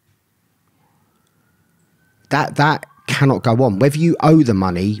media. That cannot go on. Whether you owe the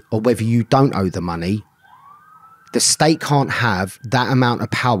money or whether you don't owe the money, the state can't have that amount of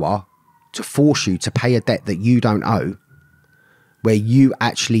power to force you to pay a debt that you don't owe, where you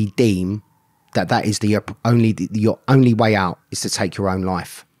actually deem that is your only way out is to take your own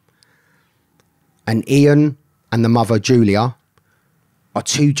life. And Ian and the mother, Julia, are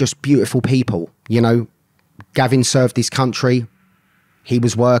 2 just beautiful people. You know, Gavin served his country. He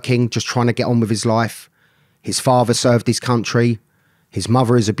was working, just trying to get on with his life. His father served his country. His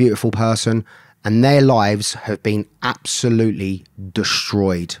mother is a beautiful person. And their lives have been absolutely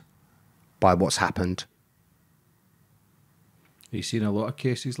destroyed by what's happened. Have you seen a lot of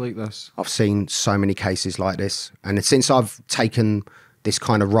cases like this? I've seen so many cases like this. And since I've taken this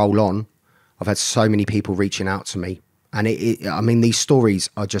kind of role on, I've had so many people reaching out to me. And I mean, these stories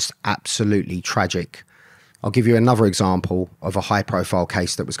are just absolutely tragic. I'll give you another example of a high-profile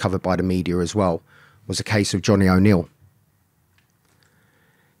case that was covered by the media as well. It was a case of Johnny O'Neill.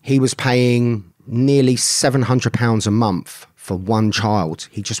 He was paying nearly £700 a month for 1 child.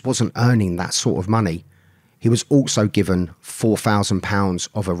 He just wasn't earning that sort of money. He was also given £4,000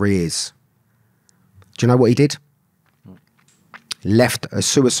 of arrears. Do you know what he did? Left a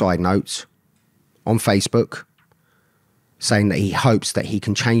suicide note on Facebook saying that he hopes that he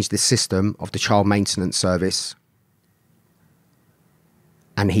can change the system of the child maintenance service.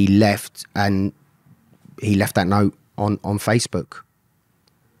 And he left that note on Facebook.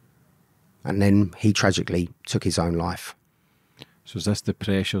 And then he tragically took his own life. So is this the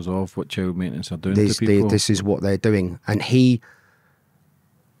pressures of what child maintenance are doing to people? This is what they're doing. And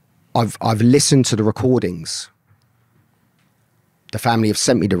I've listened to the recordings. The family have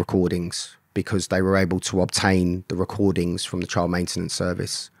sent me the recordings because they were able to obtain the recordings from the child maintenance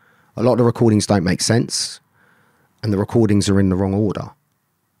service. A lot of the recordings don't make sense, and the recordings are in the wrong order.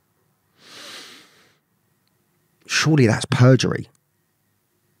 Surely that's perjury.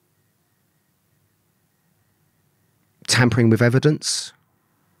 Tampering with evidence.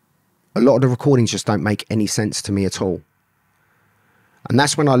 A lot of the recordings just don't make any sense to me at all. And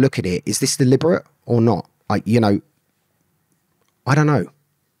that's when I look at it, is this deliberate or not? I don't know.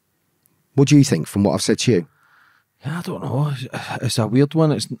 What do you think from what I've said to you? Yeah, I don't know. It's a weird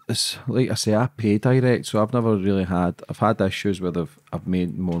one. It's like I say, I pay direct, so I've never really I've had issues where I've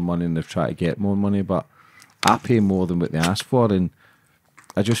made more money and they've tried to get more money, but I pay more than what they ask for, and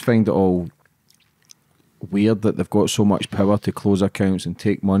I just find it all weird that they've got so much power to close accounts and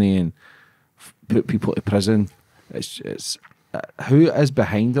take money and put people to prison. It's who is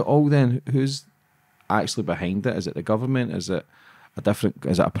behind it all then? Who's actually behind it? Is it the government? Is it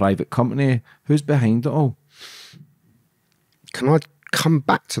a private company? Who's behind it all? Can I come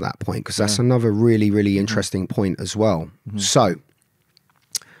back to that point? Because that's another really, really interesting point as well. So,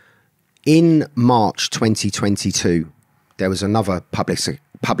 in March 2022, there was another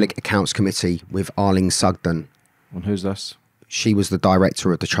Public Accounts Committee with Arlene Sugden. And who's this? She was the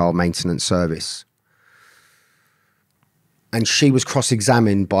director of the Child Maintenance Service. And she was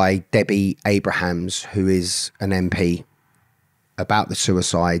cross-examined by Debbie Abrahams, who is an MP, about the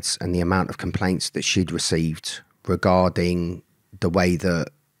suicides and the amount of complaints that she'd received regarding the way that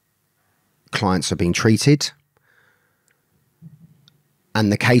clients are being treated,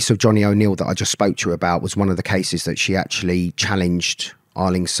 And the case of Johnny O'Neill that I just spoke to you about was one of the cases that she actually challenged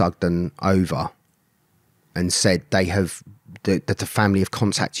Arling Sugden over and said that the family have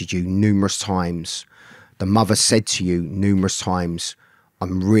contacted you numerous times. The mother said to you numerous times,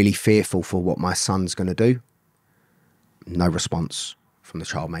 I'm really fearful for what my son's going to do. No response from the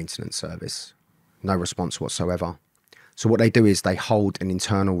child maintenance service. No response whatsoever. So what they do is they hold an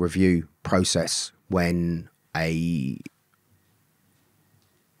internal review process when a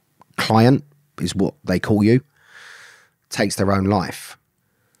client, is what they call you, takes their own life.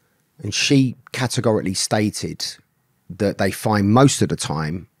 And she categorically stated that they find most of the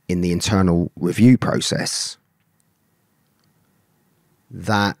time in the internal review process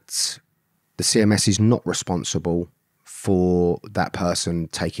that the CMS is not responsible for that person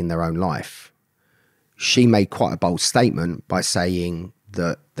taking their own life. She made quite a bold statement by saying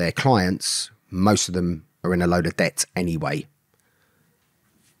that their clients, most of them are in a load of debt anyway.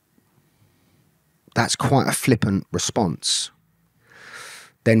 That's quite a flippant response.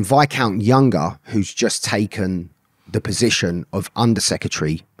 Then Viscount Younger, who's just taken the position of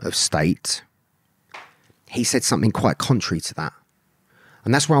Undersecretary of State, he said something quite contrary to that.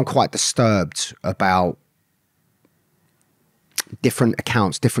 And that's where I'm quite disturbed about different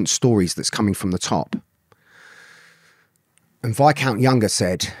accounts, different stories that's coming from the top. And Viscount Younger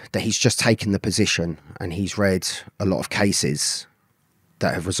said that he's just taken the position and he's read a lot of cases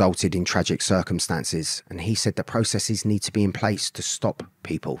that have resulted in tragic circumstances. And he said the processes need to be in place to stop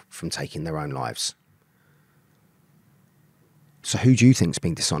people from taking their own lives. So who do you think's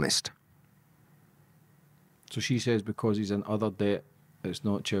being dishonest? So she says because he's in other debt, it's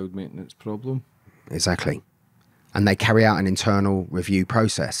not child maintenance problem. Exactly. And they carry out an internal review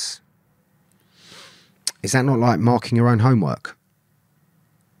process. Is that not like marking your own homework?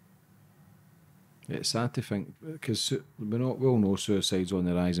 It's sad to think, because we all know suicide's on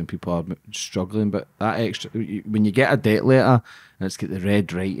the rise and people are struggling, but that extra, when you get a debt letter and it's got the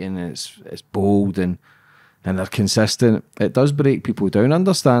red writing and it's bold and they're consistent, it does break people down.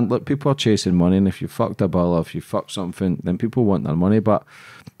 Understand, look, people are chasing money, and if you fucked a bill or if you fucked something, then people want their money, but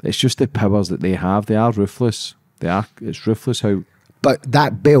it's just the powers that they have. They are ruthless. It's ruthless how... But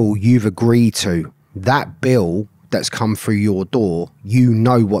that bill you've agreed to, that bill that's come through your door, you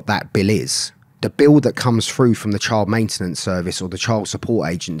know what that bill is. The bill that comes through from the Child Maintenance Service or the Child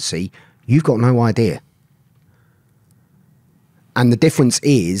Support Agency, you've got no idea. And the difference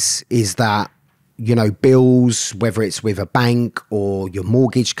is that, you know, bills, whether it's with a bank or your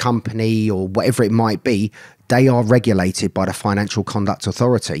mortgage company or whatever it might be, they are regulated by the Financial Conduct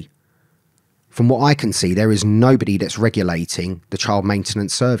Authority. From what I can see, there is nobody that's regulating the Child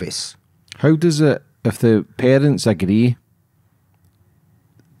Maintenance Service. How does it, if the parents agree,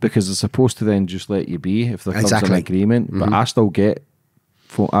 because they're supposed to then just let you be if there comes an agreement, but I still get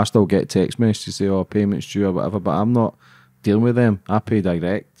text messages to say, oh, payment's due or whatever, but I'm not dealing with them. I pay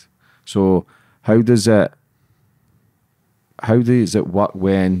direct. So how does it work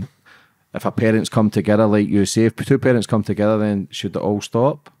when, if a parents come together, like you say, if two parents come together, then should it all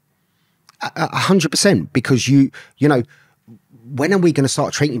stop? 100%, because you know, when are we going to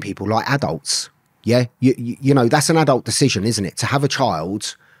start treating people like adults? Yeah, you know, that's an adult decision, isn't it? To have a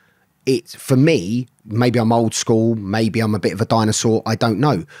child, for me, maybe I'm old school, maybe I'm a bit of a dinosaur, I don't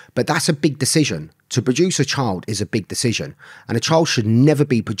know. But that's a big decision. To produce a child is a big decision. And a child should never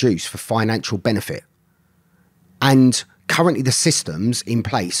be produced for financial benefit. And currently the systems in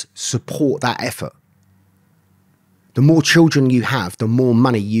place support that effort. The more children you have, the more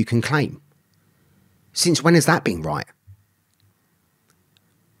money you can claim. Since when has that been right?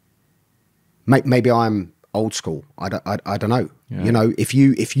 Maybe I'm old school. I don't know. Yeah. You know, if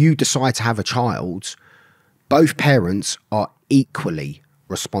you decide to have a child, both parents are equally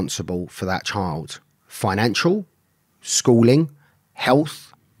responsible for that child. Financial, schooling,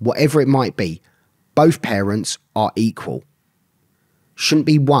 health, whatever it might be. Both parents are equal. Shouldn't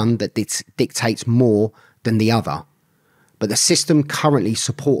be one that dictates more than the other. But the system currently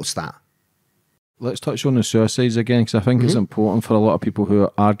supports that. Let's touch on the suicides again, because I think it's important for a lot of people who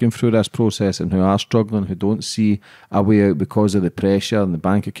are arguing through this process and who are struggling, who don't see a way out because of the pressure and the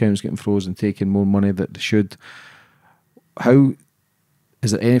bank accounts getting frozen, taking more money that they should. How is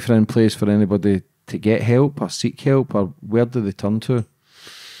there anything in place for anybody to get help or seek help, or where do they turn to?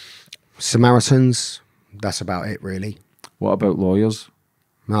 Samaritans, that's about it, really. What about lawyers?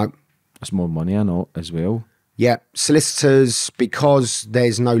 No. That's more money, I know, as well. Yeah, solicitors, because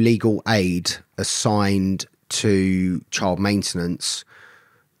there's no legal aid assigned to child maintenance,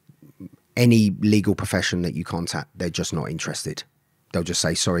 any legal profession that you contact, they're just not interested. They'll just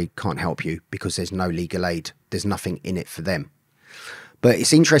say, sorry, can't help you, because there's no legal aid. There's nothing in it for them. But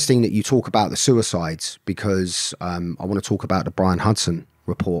it's interesting that you talk about the suicides, because I want to talk about the Brian Hudson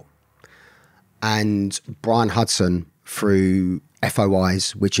report. And Brian Hudson, through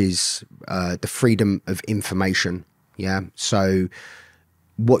FOIs, which is the Freedom of Information. Yeah. So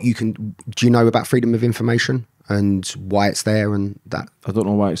do you know about Freedom of Information and why it's there and that? I don't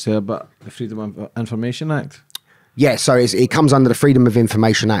know why it's there, but the Freedom of Information Act. Yeah, so it comes under the Freedom of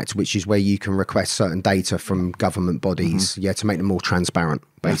Information Act, which is where you can request certain data from government bodies, to make them more transparent,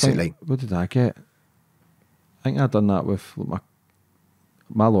 basically. What did I get? I think I done that with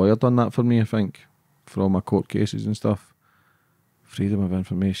my lawyer done that for me, I think, for all my court cases and stuff. Freedom of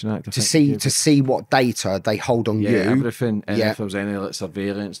Information Act. To see what data they hold on you. Everything. And if there was any like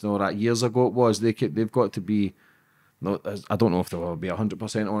surveillance and all that, years ago it was, they've got to be, no, I don't know if they will be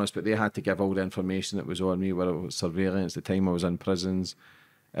 100% honest, but they had to give all the information that was on me, whether it was surveillance, the time I was in prisons,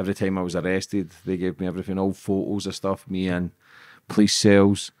 every time I was arrested, they gave me everything, all photos of stuff, me in police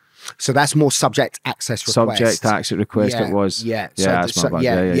cells. So that's more subject access request. Subject access request it was. Yeah. So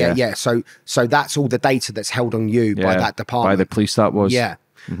that's all the data that's held on you by that department. By the police, that was. Yeah.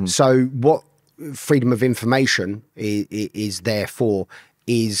 So what Freedom of Information is there for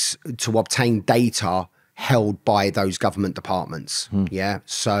is to obtain data held by those government departments. Yeah.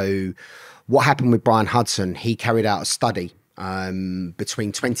 So what happened with Brian Hudson, he carried out a study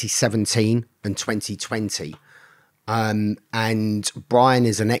between 2017 and 2020. And Brian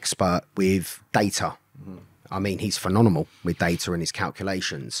is an expert with data. I mean, he's phenomenal with data and his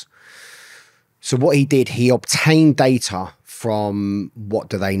calculations. So what he did, he obtained data from What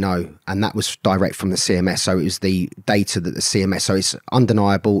Do They Know? And that was direct from the CMS. So it was the data that the CMS, so it's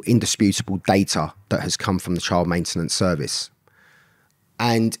undeniable, indisputable data that has come from the Child Maintenance Service.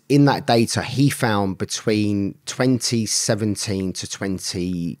 And in that data, he found between 2017 to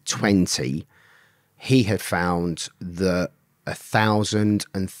 2020, he had found that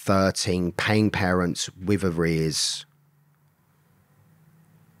 1,013 paying parents with arrears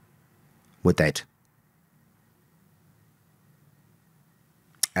were dead.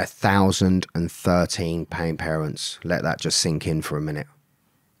 1,013 paying parents. Let that just sink in for a minute.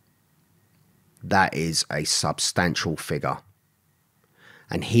 That is a substantial figure.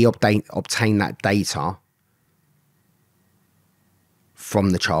 And he obtained that data from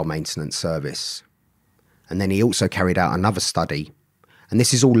the Child Maintenance Service. And then he also carried out another study. And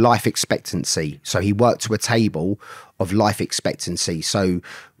this is all life expectancy. So he worked to a table of life expectancy. So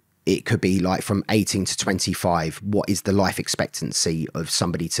it could be like from 18 to 25. What is the life expectancy of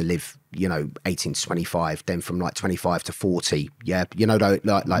somebody to live, 18 to 25, then from like 25 to 40. Yeah.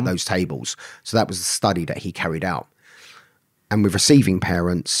 Like those tables. So that was the study that he carried out. And with receiving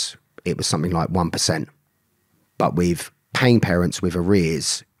parents, it was something like 1%. But with paying parents with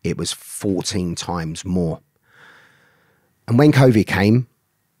arrears, it was 14 times more. And when COVID came,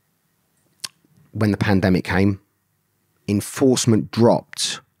 when the pandemic came, enforcement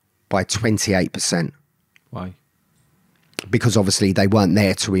dropped by 28%. Why? Because obviously they weren't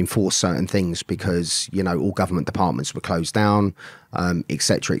there to enforce certain things because, all government departments were closed down, et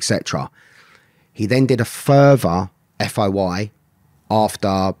cetera, et cetera. He then did a further FOI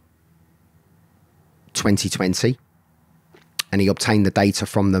after 2020. And he obtained the data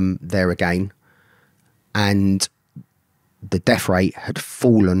from them there again. And the death rate had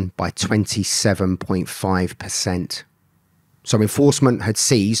fallen by 27.5%. So enforcement had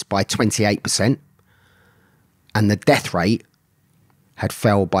ceased by 28%. And the death rate had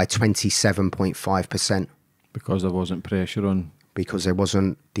fell by 27.5%. Because there wasn't pressure on. Because there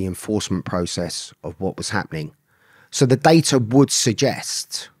wasn't the enforcement process of what was happening. So the data would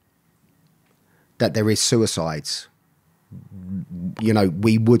suggest that there is suicides.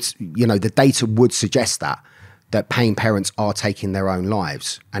 The data would suggest that paying parents are taking their own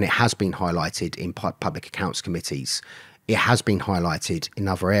lives. And it has been highlighted in public accounts committees. It has been highlighted in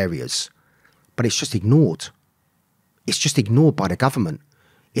other areas. But it's just ignored. It's just ignored by the government.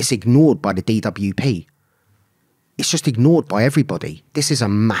 It's ignored by the DWP. It's just ignored by everybody. This is a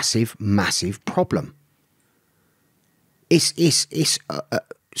massive, massive problem. It's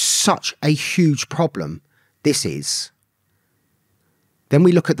such a huge problem. This is. Then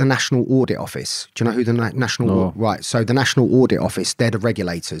we look at the National Audit Office. Do you know who the National... No. Right, so the National Audit Office, they're the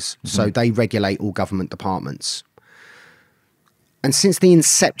regulators. So they regulate all government departments. And since the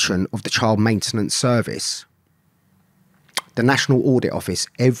inception of the Child Maintenance Service, the National Audit Office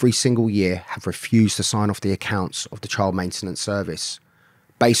every single year have refused to sign off the accounts of the Child Maintenance Service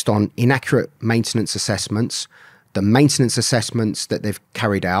based on inaccurate maintenance assessments. The maintenance assessments that they've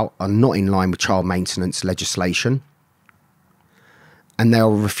carried out are not in line with child maintenance legislation. and they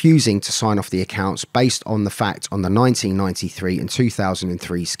are refusing to sign off the accounts based on the fact on the 1993 and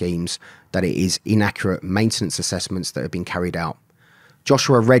 2003 schemes that it is inaccurate maintenance assessments that have been carried out.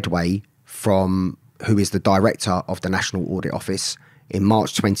 Joshua Redway, who is the director of the National Audit Office, in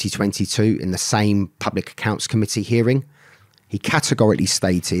March 2022, in the same Public Accounts Committee hearing, he categorically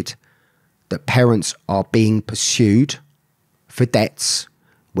stated that parents are being pursued for debts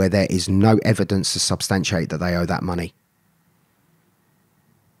where there is no evidence to substantiate that they owe that money.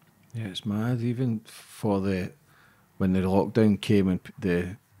 Yeah, it's mad. Even when the lockdown came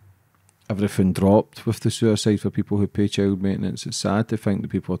and everything dropped with the suicide for people who pay child maintenance, it's sad to think that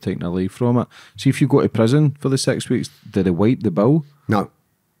people are taking their life from it. See, if you go to prison for the 6 weeks, did they wipe the bill? No.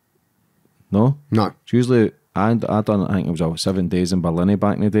 No? No. It's usually, I think it was 7 days in Berlin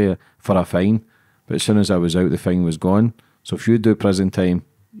back in the day for a fine, but as soon as I was out, the fine was gone. So if you do prison time,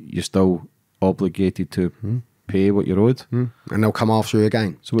 you're still obligated to pay what you're owed. And they'll come after you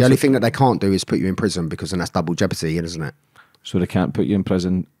again. So the only thing that they can't do is put you in prison, because then that's double jeopardy, isn't it? So they can't put you in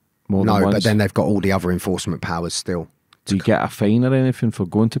prison more than once? No, but then they've got all the other enforcement powers still. Do you get a fine or anything for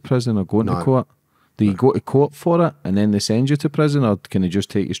going to prison or going to court? Do you go to court for it and then they send you to prison, or can they just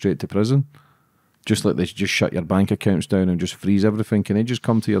take you straight to prison? Just like they just shut your bank accounts down and just freeze everything. Can they just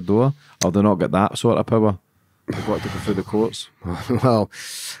come to your door? Or they not get that sort of power? They've got to go through the courts. Well,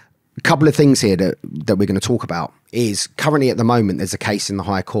 a couple of things here that we're going to talk about is currently at the moment there's a case in the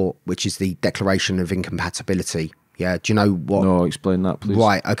High Court, which is the Declaration of Incompatibility. Yeah, do you know what? No, explain that, please.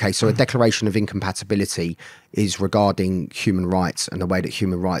 Right, okay, so a Declaration of Incompatibility is regarding human rights and the way that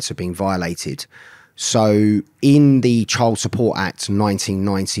human rights are being violated. So in the Child Support Act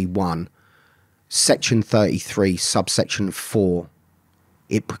 1991, Section 33, subsection 4,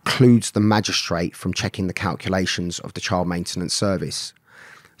 it precludes the magistrate from checking the calculations of the child maintenance service.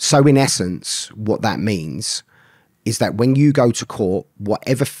 So in essence, what that means is that when you go to court,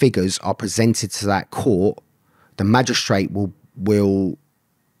 whatever figures are presented to that court, the magistrate will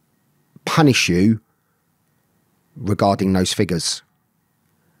punish you regarding those figures.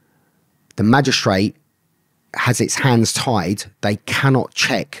 The magistrate has its hands tied. They cannot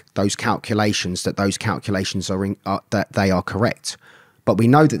check those calculations, that those calculations that they are correct. But we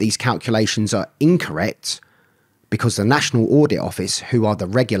know that these calculations are incorrect because the National Audit Office, who are the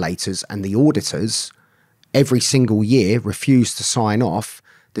regulators and the auditors, every single year refuse to sign off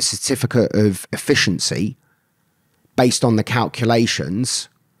the certificate of efficiency based on the calculations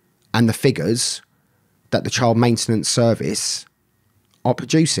and the figures that the Child Maintenance Service are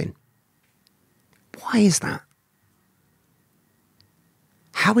producing. Why is that?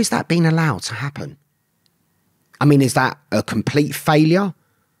 How is that being allowed to happen? I mean, is that a complete failure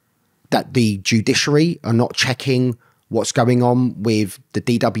that the judiciary are not checking what's going on with the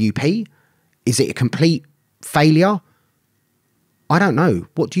DWP? Is it a complete failure? I don't know.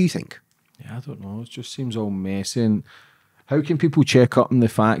 What do you think? Yeah, I don't know. It just seems all messy. And how can people check up on the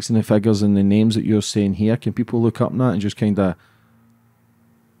facts and the figures and the names that you're saying here? Can people look up on that and just kind of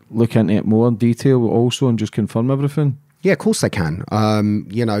look into it more in detail also and just confirm everything? Yeah, of course they can.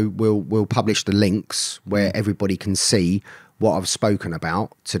 You know, we'll publish the links where everybody can see what I've spoken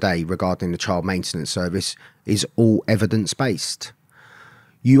about today regarding the Child Maintenance Service is all evidence-based.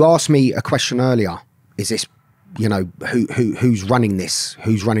 You asked me a question earlier. Is this, you know, who's running this?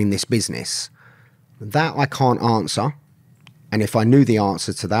 Who's running this business? That I can't answer. And if I knew the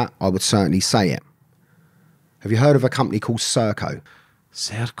answer to that, I would certainly say it. Have you heard of a company called Serco?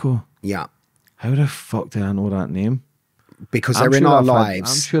 Serco? Yeah. How the fuck do I know that name? Because they're in our lives.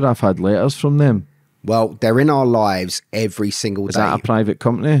 I'm sure I've had letters from them. Well, they're in our lives every single day. Is that a private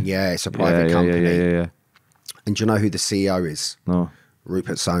company? Yeah, it's a private company. Yeah. And do you know who the CEO is? No.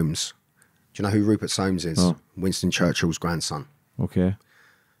 Rupert Soames. Do you know who Rupert Soames is? No. Winston Churchill's grandson. Okay.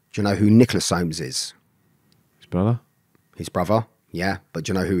 Do you know who Nicholas Soames is? His brother? His brother, yeah. But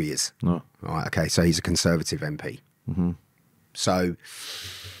do you know who he is? No. All right, okay, so he's a Conservative MP. Mm-hmm. So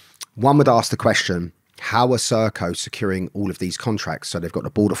one would ask the question, how are Serco securing all of these contracts? So they've got the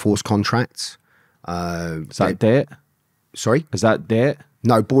Border Force contracts. Is that debt? Sorry? Is that debt?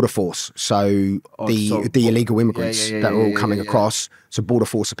 No, Border Force. So the illegal immigrants that are all coming across. So Border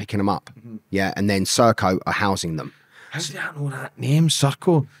Force are picking them up. Mm-hmm. Yeah, and then Serco are housing them. How do I know that name?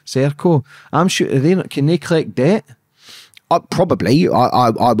 Serco. I'm sure can they collect debt? Probably.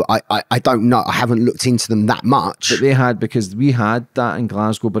 I don't know. I haven't looked into them that much. But they had, because we had that in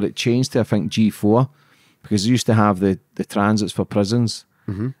Glasgow, but it changed to, I think, G4, because they used to have the transits for prisons.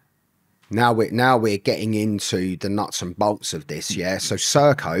 Mm-hmm. Now we're getting into the nuts and bolts of this, yeah? So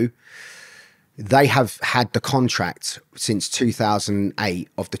Serco, they have had the contract since 2008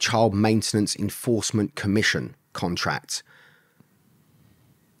 of the Child Maintenance Enforcement Commission contract.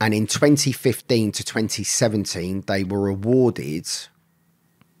 And in 2015 to 2017, they were awarded,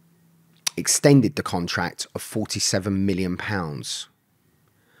 extended the contract of £47 million.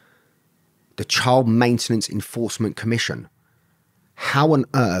 The Child Maintenance Enforcement Commission. How on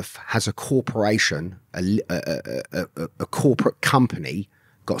earth has a corporation, a corporate company,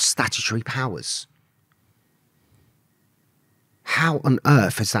 got statutory powers? How on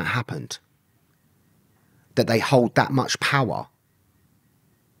earth has that happened? That they hold that much power?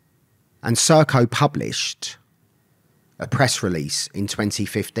 And Serco published a press release in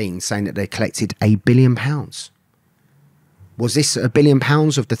 2015 saying that they collected £1 billion. Was this £1 billion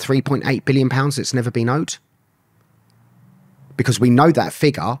of the £3.8 billion that's never been owed? Because we know that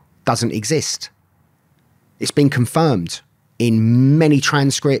figure doesn't exist. It's been confirmed in many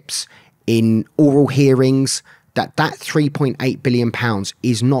transcripts, in oral hearings, that £3.8 billion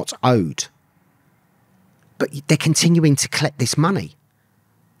is not owed. But they're continuing to collect this money.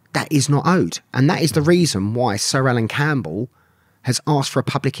 That is not owed. And that is the reason why Sir Alan Campbell has asked for a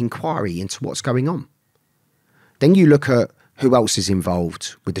public inquiry into what's going on. Then you look at who else is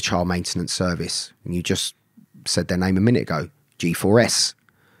involved with the Child Maintenance Service. And you just said their name a minute ago, G4S.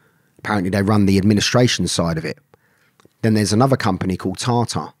 Apparently they run the administration side of it. Then there's another company called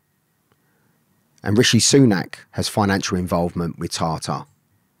Tata. And Rishi Sunak has financial involvement with Tata.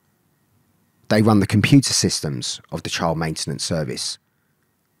 They run the computer systems of the Child Maintenance Service.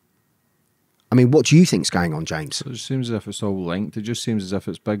 I mean, what do you think's going on, James? It seems as if it's all linked. It just seems as if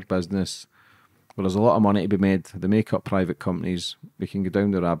it's big business where there's a lot of money to be made. They make up private companies. We can go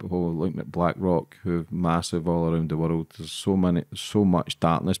down the rabbit hole looking at BlackRock, who are massive all around the world. There's so much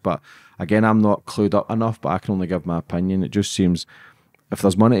darkness. But again, I'm not clued up enough, but I can only give my opinion. It just seems if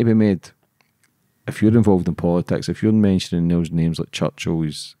there's money to be made, if you're involved in politics, if you're mentioning those names like Churchill,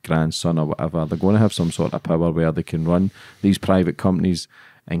 his grandson or whatever, they're going to have some sort of power where they can run these private companies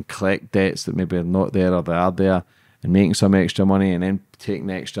and collect debts that maybe are not there or they are there, and making some extra money and then taking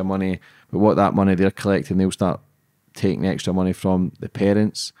the extra money. But what that money they're collecting, they'll start taking extra money from the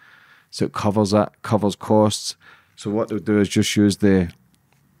parents. So it covers costs. So what they'll do is just use the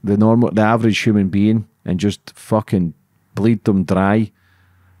average human being and just fucking bleed them dry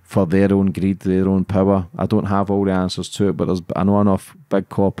for their own greed, their own power. I don't have all the answers to it, but I know enough big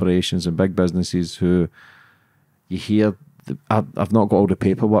corporations and big businesses who you hear. I've not got all the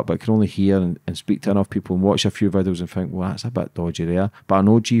paperwork, but I can only hear and speak to enough people and watch a few videos and think, well, that's a bit dodgy there. But I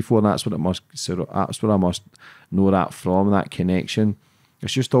know G4, and that's what I must know that from, that connection.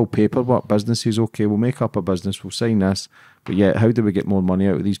 It's just all paperwork. Businesses, okay, we'll make up a business, we'll sign this, but yeah, how do we get more money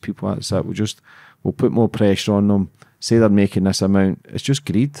out of these people? That's it. We'll put more pressure on them, say they're making this amount. It's just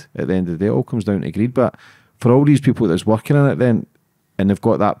greed at the end of the day. It all comes down to greed. But for all these people that's working in it then, and they've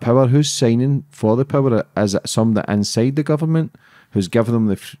got that power, who's signing for the power? Is it somebody inside the government who's given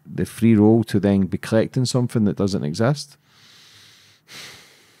them the free roll to then be collecting something that doesn't exist?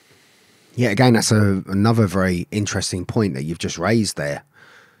 Yeah, again, that's another very interesting point that you've just raised there.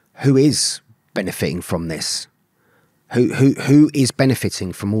 Who is benefiting from this? Who is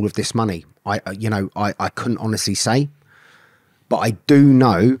benefiting from all of this money? I couldn't honestly say, but I do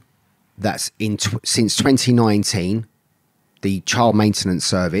know that since 2019, the Child Maintenance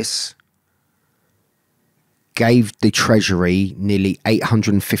Service gave the Treasury nearly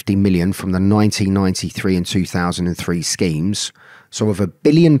 850 million from the 1993 and 2003 schemes. So of £1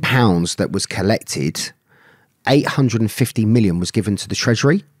 billion that was collected, 850 million was given to the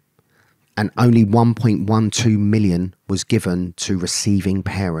Treasury, and only 1.12 million was given to receiving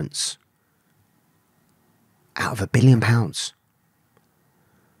parents. Out of £1 billion.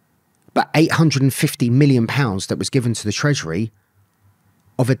 But £850 million that was given to the Treasury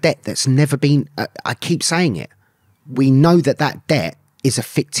of a debt that's never been, I keep saying it, we know that debt is a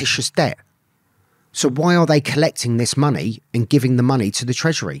fictitious debt. So why are they collecting this money and giving the money to the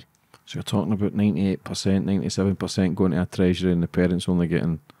Treasury? So you're talking about 98%, 97% going to a Treasury and the parents only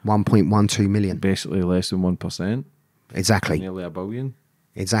getting 1.12 million. Basically less than 1%. Exactly. Nearly £1 billion.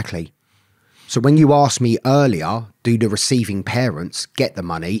 Exactly. So when you asked me earlier, do the receiving parents get the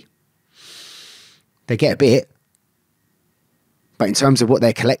money? They get a bit, but in terms of what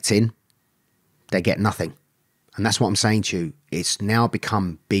they're collecting, they get nothing. And that's what I'm saying to you. It's now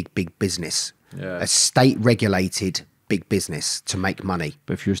become big business. Yeah. A state-regulated big business to make money.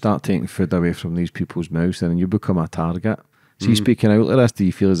 But if you start taking food away from these people's mouths, then you become a target. See, speaking out like this, do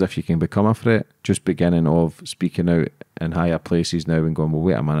you feel as if you can become a threat? Just beginning of speaking out in higher places now and going, well,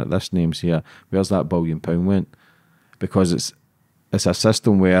 wait a minute, this name's here. Where's that £1 billion went? Because it's a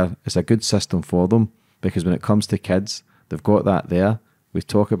system where it's a good system for them, because when it comes to kids, they've got that there. We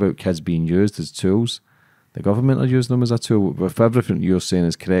talk about kids being used as tools. The government are using them as a tool. If everything you're saying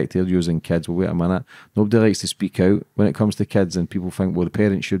is correct, they're using kids. Well, wait a minute. Nobody likes to speak out when it comes to kids, and people think, well, the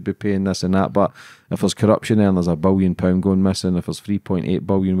parents should be paying this and that. But if there's corruption there and there's £1 billion going missing, if there's 3.8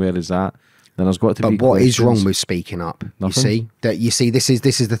 billion, where is that? Then there's got to be. But what is questions. wrong with speaking up? Nothing. You see, this is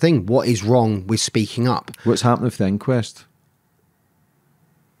the thing. What is wrong with speaking up? What's happening with the inquest?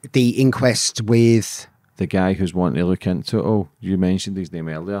 The inquest with The guy who's wanting to look into it. Oh, you mentioned his name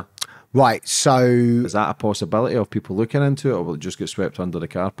earlier. right. So Is that a possibility of people looking into it, or will it just get swept under the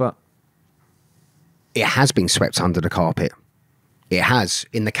carpet? it has been swept under the carpet. It has.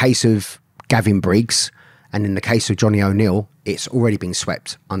 In the case of Gavin Briggs and in the case of Johnny O'Neill, it's already been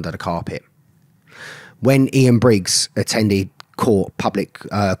swept under the carpet. When Ian Briggs attended court, public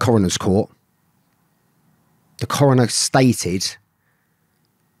coroner's court, the coroner stated,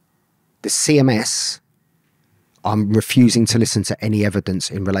 the CMS are refusing to listen to any evidence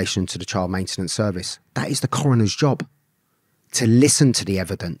in relation to the child maintenance service. That is the coroner's job, to listen to the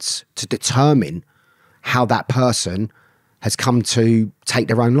evidence, to determine how that person has come to take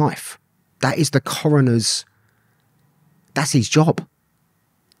their own life. That is the coroner's, that's his job.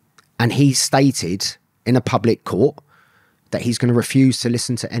 And he stated in a public court that he's going to refuse to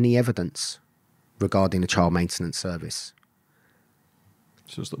listen to any evidence regarding the child maintenance service.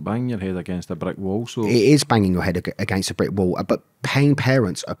 So it's like banging your head against a brick wall. So It is banging your head against a brick wall, but paying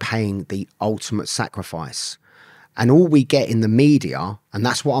parents are paying the ultimate sacrifice. And all we get in the media, and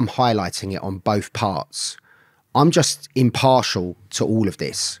that's what I'm highlighting it on both parts. I'm just impartial to all of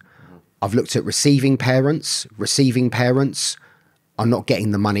this. I've looked at receiving parents. Receiving parents are not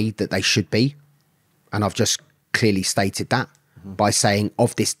getting the money that they should be. And I've just clearly stated that by saying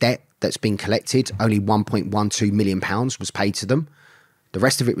of this debt that's been collected, only £1.12 million was paid to them. The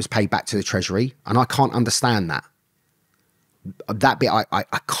rest of it was paid back to the Treasury. And I can't understand that. That bit I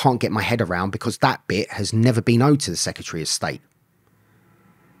can't get my head around, because that bit has never been owed to the Secretary of State.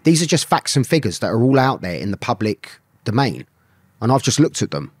 These are just facts and figures that are all out there in the public domain. And I've just looked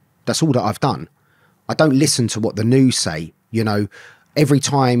at them. That's all that I've done. I don't listen to what the news say. You know, every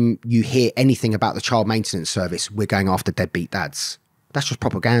time you hear anything about the child maintenance service, we're going after deadbeat dads. That's just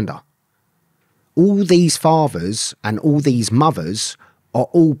propaganda. All these fathers and all these mothers are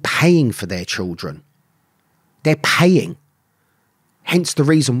all paying for their children. They're paying. Hence the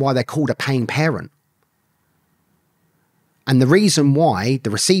reason why they're called a paying parent. And the reason why the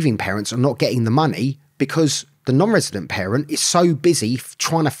receiving parents are not getting the money, because the non-resident parent is so busy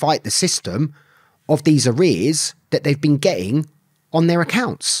trying to fight the system of these arrears that they've been getting on their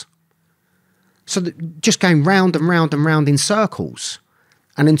accounts. So just going round and round and round in circles.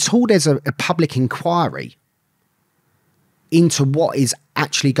 And until there's a public inquiry into what is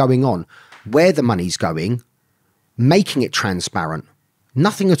actually going on, where the money's going, making it transparent.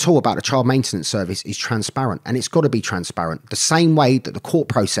 Nothing at all about the child maintenance service is transparent, and it's got to be transparent. The same way that the court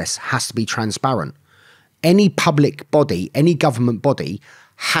process has to be transparent. Any public body, any government body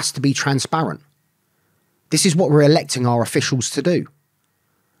has to be transparent. This is what we're electing our officials to do.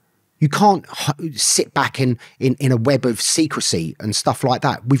 You can't sit back in a web of secrecy and stuff like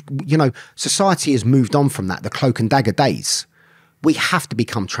that. Society has moved on from that, the cloak and dagger days. We have to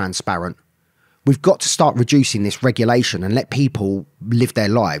become transparent. We've got to start reducing this regulation and let people live their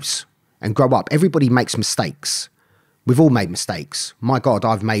lives and grow up. Everybody makes mistakes. We've all made mistakes. My God,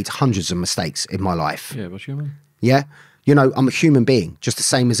 I've made hundreds of mistakes in my life. yeah, but human. Yeah? You know, I'm a human being, just the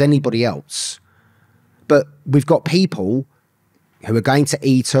same as anybody else. But we've got people who are going to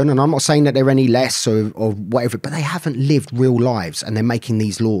Eton, and I'm not saying that they're any less or whatever, but they haven't lived real lives, and they're making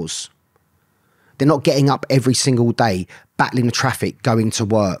these laws. They're not getting up every single day, battling the traffic, going to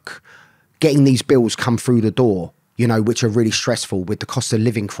work, getting these bills come through the door, you know, which are really stressful with the cost of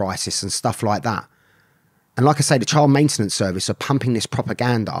living crisis and stuff like that. And like I say, the child maintenance service are pumping this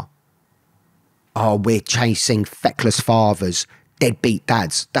propaganda. Oh, we're chasing feckless fathers, deadbeat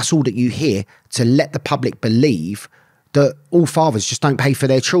dads. That's all that you hear, to let the public believe that all fathers just don't pay for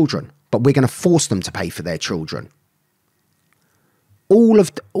their children, but we're going to force them to pay for their children.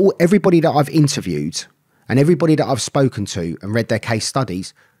 Everybody that I've interviewed and everybody that I've spoken to and read their case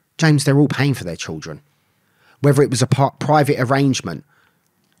studies, James, they're all paying for their children. Whether it was a private arrangement,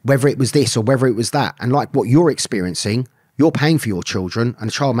 whether it was this or whether it was that. And like what you're experiencing, you're paying for your children, and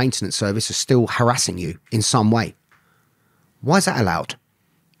the child maintenance service is still harassing you in some way. Why is that allowed?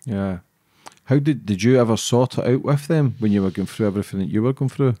 Yeah. How did you ever sort it out with them when you were going through everything that you were going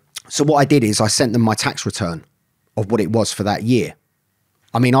through? So what I did is I sent them my tax return of what it was for that year.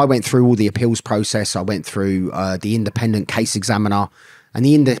 I mean, I went through all the appeals process. I went through the independent case examiner, and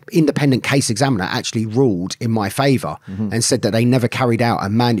the independent case examiner actually ruled in my favour and said that they never carried out a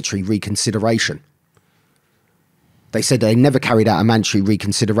mandatory reconsideration. They said they never carried out a mandatory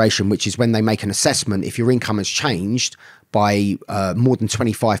reconsideration, which is when they make an assessment. If your income has changed by more than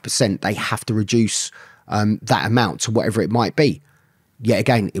 25%, they have to reduce that amount to whatever it might be. Yet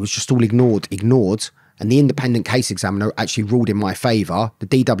again, it was just all ignored. And the independent case examiner actually ruled in my favour. The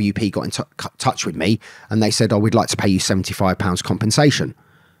DWP got in touch with me and they said, oh, we'd like to pay you £75 compensation.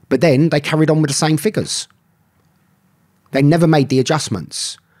 But then they carried on with the same figures. They never made the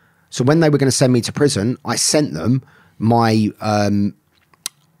adjustments. So when they were going to send me to prison, I sent them my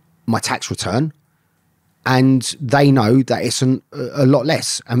my tax return, and they know that it's a lot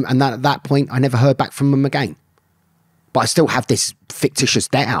less. And that, at that point, I never heard back from them again. But I still have this fictitious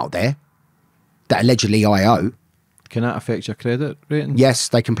debt out there that allegedly I owe. Can that affect your credit rating? Yes,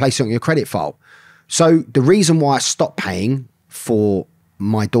 they can place it on your credit file. So the reason why I stopped paying for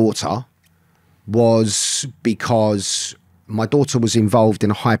my daughter was because my daughter was involved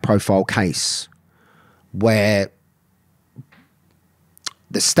in a high-profile case where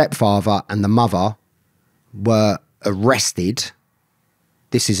the stepfather and the mother were arrested.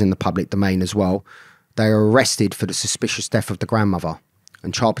 This is in the public domain as well. They were arrested for the suspicious death of the grandmother,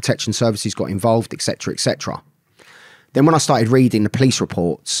 and Child Protection Services got involved, etc., etc. Then when I started reading the police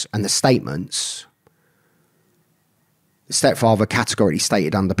reports and the statements, the stepfather categorically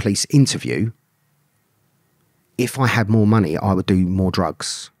stated under police interview, if I had more money, I would do more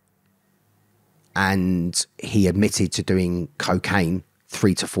drugs. And he admitted to doing cocaine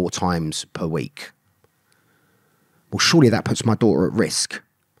 3 to 4 times per week. Well, surely that puts my daughter at risk.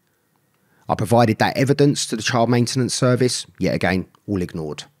 I provided that evidence to the Child Maintenance Service. Yet again, all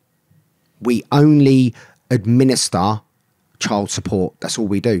ignored. We only administer child support. That's all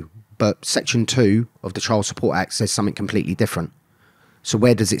we do. But Section 2 of the Child Support Act says something completely different. So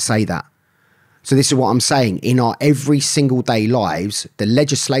where does it say that? So this is what I'm saying. In our every single day lives, the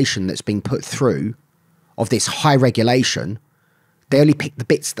legislation that's been put through of this high regulation, they only pick the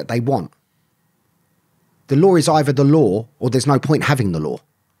bits that they want. The law is either the law or there's no point having the law.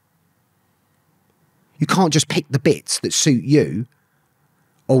 You can't just pick the bits that suit you,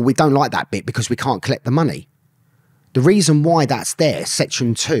 or we don't like that bit because we can't collect the money. The reason why that's there,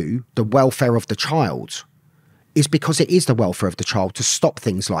 Section 2, the welfare of the child, is because it is the welfare of the child to stop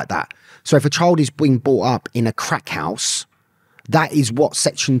things like that. So if a child is being brought up in a crack house, that is what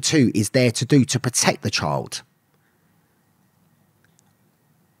Section 2 is there to do, to protect the child.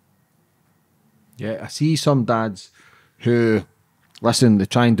 Yeah, I see some dads who, listen, they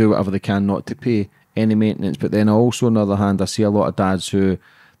try and do whatever they can not to pay any maintenance, but then also on the other hand, I see a lot of dads who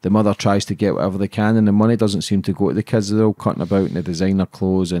the mother tries to get whatever they can and the money doesn't seem to go to the kids. They're all cutting about in the designer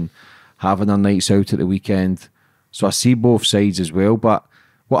clothes and having their nights out at the weekend. So I see both sides as well. But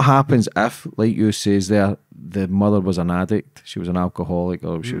what happens if, like you says there, the mother was an addict, she was an alcoholic,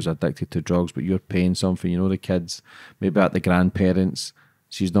 or she was addicted to drugs, but you're paying something, you know, the kids, maybe at the grandparents,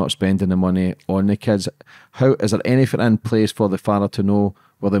 she's not spending the money on the kids. How is there anything in place for the father to know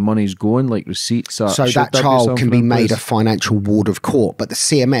where the money's going, like receipts? Or so that child can be made a financial ward of court, but the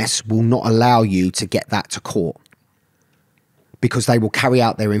CMS will not allow you to get that to court because they will carry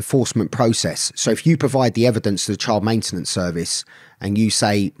out their enforcement process. So if you provide the evidence to the Child Maintenance Service and you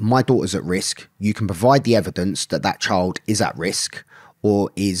say, my daughter's at risk, you can provide the evidence that that child is at risk or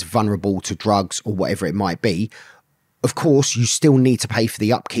is vulnerable to drugs or whatever it might be. Of course, you still need to pay for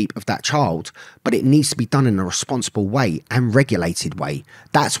the upkeep of that child, but it needs to be done in a responsible way and regulated way.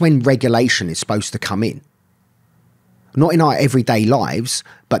 That's when regulation is supposed to come in. Not in our everyday lives,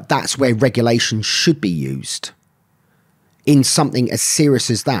 but that's where regulation should be used. In something as serious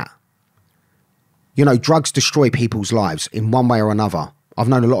as that. You know, drugs destroy people's lives in one way or another. I've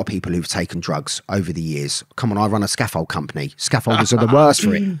known a lot of people who've taken drugs over the years. Come on, I run a scaffold company. Scaffolders are the worst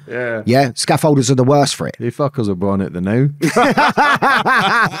for it. Yeah. Yeah, scaffolders are the worst for it. You fuckers are born at the now.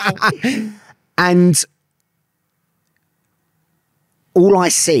 And all I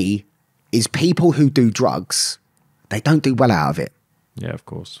see is people who do drugs, they don't do well out of it. Yeah, of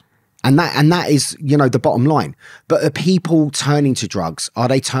course. And that is, you know, the bottom line. But are people turning to drugs? Are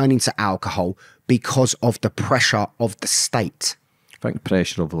they turning to alcohol because of the pressure of the state? I think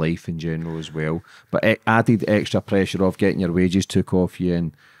pressure of life in general as well. But added extra pressure of getting your wages took off you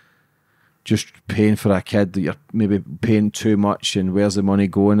and just paying for a kid that you're maybe paying too much, and where's the money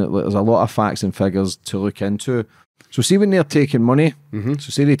going? There's a lot of facts and figures to look into. So see when they're taking money, so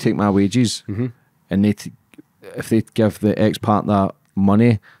say they take my wages and if they give the ex-partner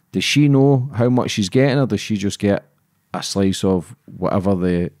money, does she know how much she's getting, or does she just get a slice of whatever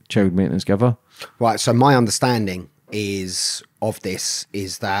the child maintenance give her? Right, so my understanding is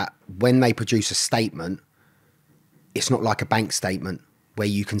that when they produce a statement, it's not like a bank statement where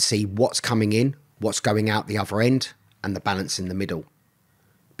you can see what's coming in, what's going out the other end, and the balance in the middle,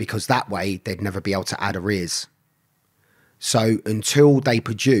 because that way they'd never be able to add arrears. So until they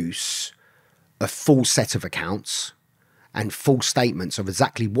produce a full set of accounts and full statements of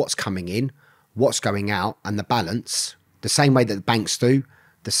exactly what's coming in, what's going out, and the balance, the same way that the banks do,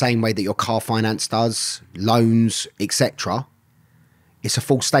 the same way that your car finance does, loans, etc., it's a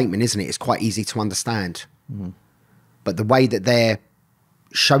full statement, isn't it? It's quite easy to understand. But the way that they're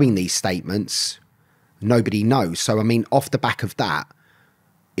showing these statements, nobody knows. So, I mean, off the back of that,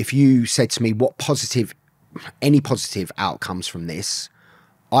 if you said to me any positive outcomes from this,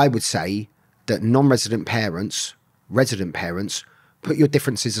 I would say that non-resident parents, resident parents, put your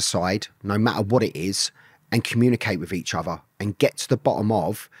differences aside, no matter what it is, and communicate with each other and get to the bottom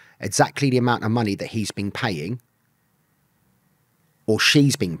of exactly the amount of money that he's been paying, or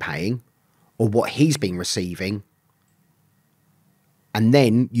she's been paying, or what he's been receiving. And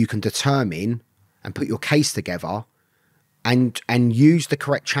then you can determine and put your case together and use the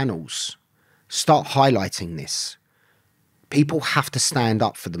correct channels. Start highlighting this. People have to stand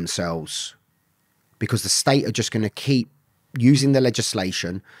up for themselves, because the state are just going to keep using the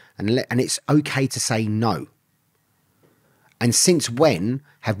legislation, and it's okay to say no. And since when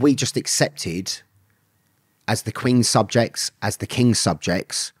have we just accepted, as the Queen's subjects, as the King's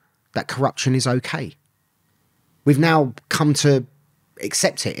subjects, that corruption is okay? We've now come to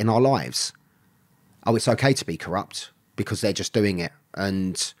accept it in our lives. Oh, it's okay to be corrupt because they're just doing it,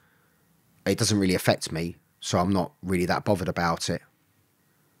 and it doesn't really affect me, so I'm not really that bothered about it.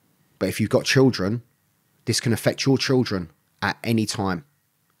 But if you've got children, this can affect your children at any time.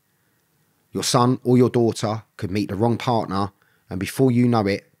 Your son or your daughter could meet the wrong partner, and before you know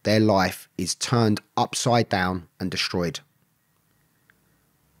it, their life is turned upside down and destroyed.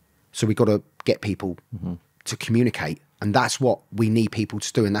 So we've got to get people to communicate, and that's what we need people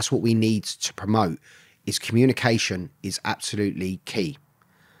to do, and that's what we need to promote. Is communication is absolutely key.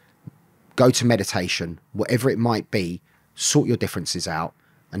 Go to meditation, whatever it might be, sort your differences out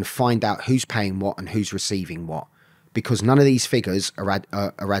and find out who's paying what and who's receiving what, because none of these figures are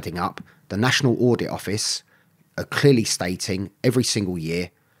adding up. The National Audit Office are clearly stating every single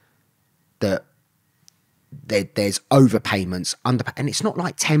year that there's overpayments, and it's not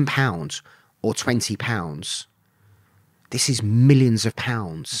like £10 or £20. This is millions of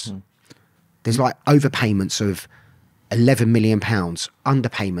pounds. There's like overpayments of £11 million,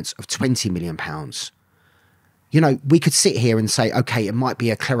 underpayments of £20 million. You know, we could sit here and say, okay, it might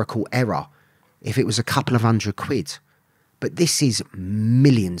be a clerical error if it was a couple of £100, but this is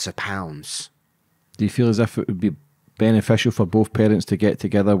millions of pounds. Do you feel as if it would be beneficial for both parents to get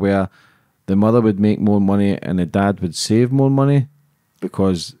together, where the mother would make more money and the dad would save more money,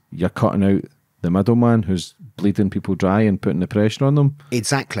 because you're cutting out the middleman who's bleeding people dry and putting the pressure on them?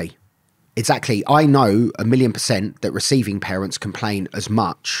 Exactly. Exactly. I know 1,000,000% that receiving parents complain as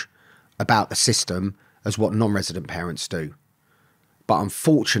much about the system as what non-resident parents do. But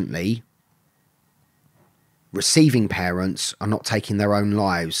unfortunately, receiving parents are not taking their own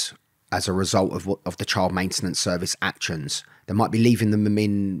lives as a result of the child maintenance service actions. They might be leaving them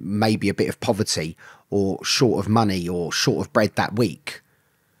in maybe a bit of poverty, or short of money, or short of bread that week.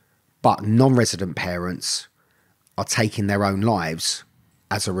 But non-resident parents are taking their own lives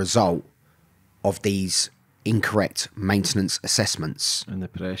as a result of these incorrect maintenance assessments. And the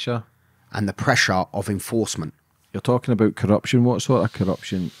pressure. And the pressure of enforcement. You're talking about corruption. What sort of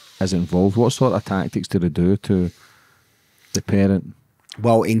corruption is involved? What sort of tactics do they do to the parent?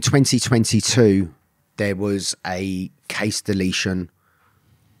 Well, in 2022, there was a case deletion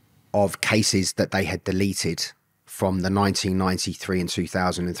of cases that they had deleted from the 1993 and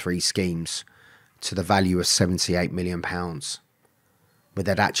 2003 schemes to the value of £78 million. Where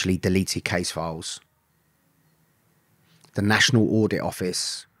they'd actually deleted case files. The National Audit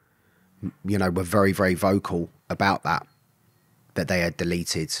Office, you know, were very, very vocal about that they had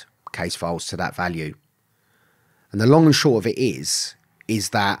deleted case files to that value. And the long and short of it is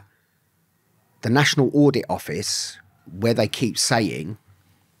that the National Audit Office, where they keep saying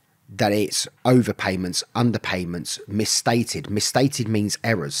that it's overpayments, underpayments, misstated means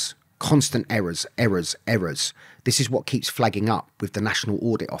errors. Constant errors. This is what keeps flagging up with the National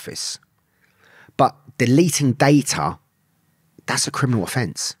Audit Office. But deleting data, that's a criminal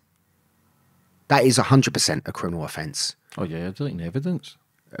offence. That is 100% a criminal offence. Oh yeah, deleting evidence.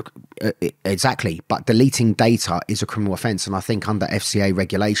 Exactly. But deleting data is a criminal offence. And I think under FCA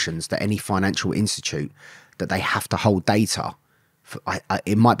regulations that any financial institute, that they have to hold data.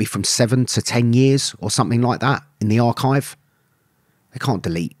 It might be from 7 to 10 years or something like that in the archive. They can't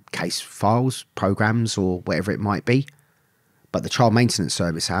delete case files, programs, or whatever it might be. But the Child Maintenance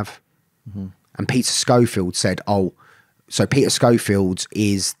Service have. And Peter Schofield said, oh, So Peter Schofield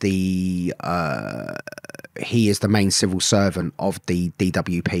is he is the main civil servant of the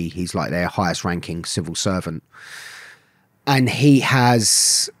DWP. He's like their highest ranking civil servant. And he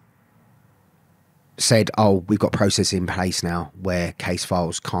has said, oh, we've got processes in place now where case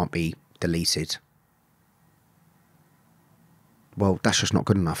files can't be deleted. Well, that's just not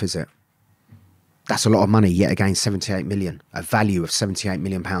good enough, is it? That's a lot of money, yet again, 78 million, a value of 78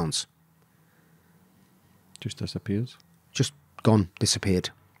 million pounds. Just disappears. Just gone,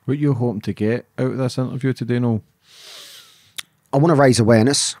 disappeared. What you hoping to get out of this interview today, Noel? I want to raise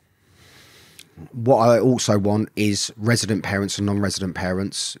awareness. What I also want is resident parents and non-resident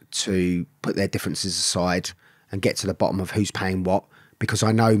parents to put their differences aside and get to the bottom of who's paying what, because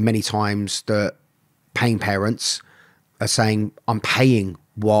I know many times that paying parents are saying, I'm paying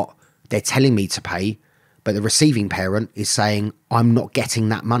what they're telling me to pay, but the receiving parent is saying, I'm not getting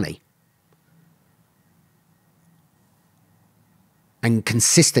that money. And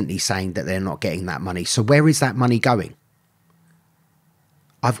consistently saying that they're not getting that money. So where is that money going?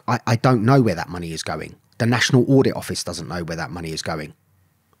 I don't know where that money is going. The National Audit Office doesn't know where that money is going.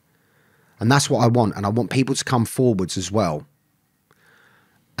 And that's what I want. And I want people to come forwards as well.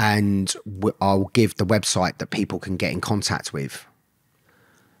 And I'll give the website that people can get in contact with.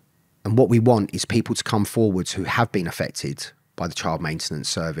 And what we want is people to come forwards who have been affected by the Child Maintenance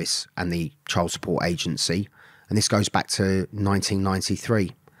Service and the Child Support Agency. And this goes back to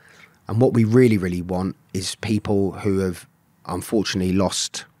 1993. And what we really, really want is people who have unfortunately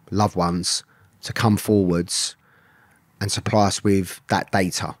lost loved ones to come forwards and supply us with that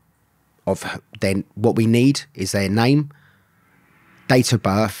data of then what we need is their name, date of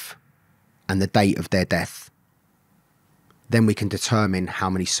birth, and the date of their death. Then we can determine how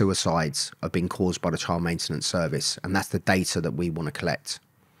many suicides have been caused by the Child Maintenance Service. And that's the data that we want to collect.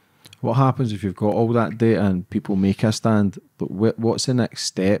 What happens if you've got all that data and people make a stand? What's the next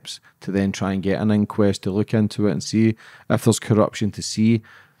steps to then try and get an inquest to look into it and see if there's corruption, to see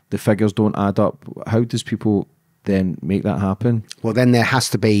the figures don't add up? How does people then make that happen? Well, then there has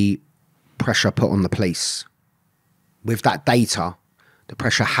to be pressure put on the police. With that data, the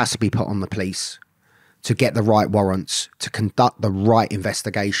pressure has to be put on the police to get the right warrants, to conduct the right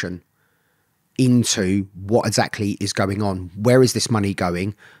investigation into what exactly is going on. Where is this money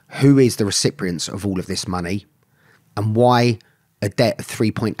going? Who is the recipients of all of this money? And why a debt of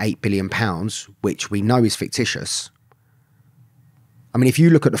 £3.8 billion, which we know is fictitious? I mean, if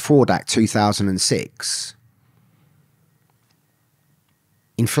you look at the Fraud Act 2006,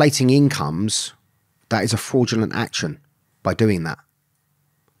 inflating incomes, that is a fraudulent action by doing that.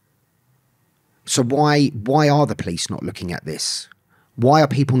 So why are the police not looking at this? Why are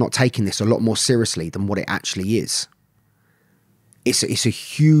people not taking this a lot more seriously than what it actually is? It's a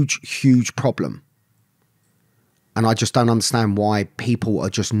huge, huge problem. And I just don't understand why people are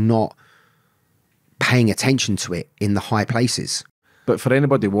just not paying attention to it in the high places. But for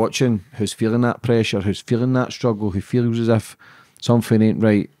anybody watching who's feeling that pressure, who's feeling that struggle, who feels as if something ain't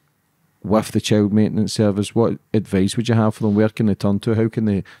right with the Child Maintenance Service, what advice would you have for them? Where can they turn to? How can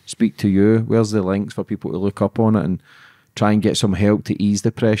they speak to you? Where's the links for people to look up on it and try and get some help to ease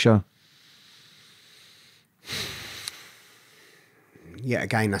the pressure? Yeah,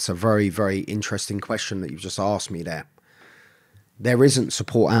 again, that's a very, very interesting question that you've just asked me there. There isn't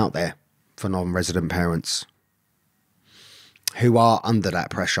support out there for non-resident parents who are under that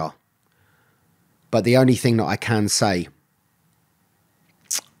pressure. But the only thing that I can say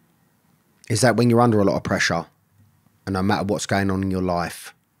is that when you're under a lot of pressure, and no matter what's going on in your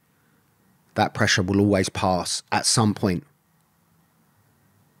life, that pressure will always pass at some point.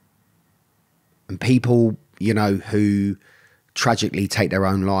 And people, you know, who tragically take their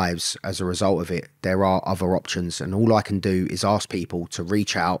own lives as a result of it, there are other options. And all I can do is ask people to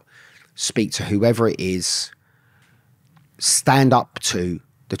reach out, speak to whoever it is, stand up to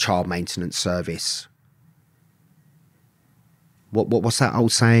the Child Maintenance Service. What's that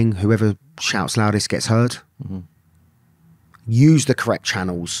old saying? Whoever shouts loudest gets heard. Mm-hmm. Use the correct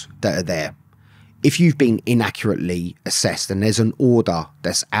channels that are there. If you've been inaccurately assessed and there's an order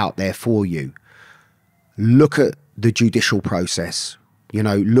that's out there for you, look at the judicial process. You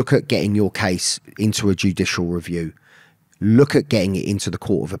know, look at getting your case into a judicial review. Look at getting it into the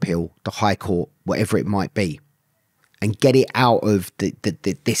Court of Appeal, the High Court, whatever it might be, and get it out of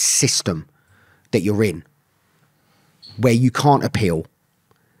this system that you're in, where you can't appeal.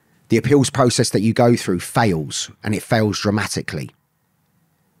 The appeals process that you go through fails, and it fails dramatically.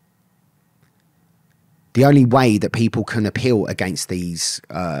 The only way that people can appeal against these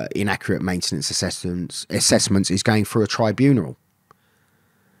inaccurate maintenance assessments is going through a tribunal.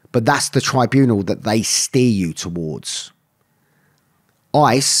 But that's the tribunal that they steer you towards.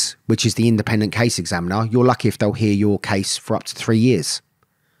 ICE, which is the independent case examiner, you're lucky if they'll hear your case for up to 3 years.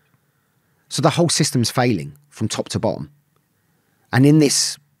 So the whole system's failing from top to bottom. And in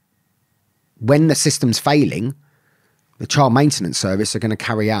this, when the system's failing, the child maintenance service are going to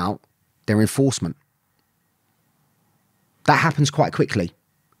carry out their enforcement. That happens quite quickly.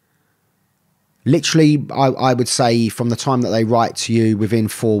 Literally, I would say from the time that they write to you, within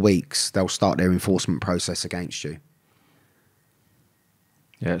 4 weeks, they'll start their enforcement process against you.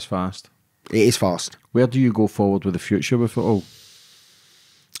 Yeah, it's fast. It is fast. Where do you go forward with the future with it all?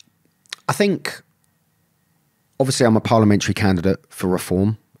 I think, obviously, I'm a parliamentary candidate for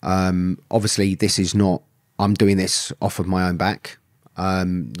reform. Obviously, this is not, I'm doing this off of my own back.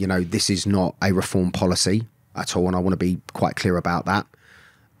 You know, this is not a reform policy at all, and I want to be quite clear about that.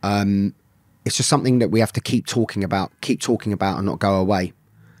 It's just something that we have to keep talking about and not go away.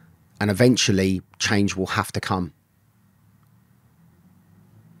 And eventually, change will have to come.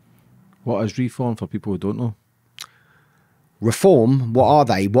 What is reform for people who don't know? Reform, what are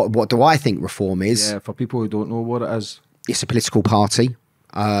they? What do I think reform is? Yeah, for people who don't know what it is. It's a political party.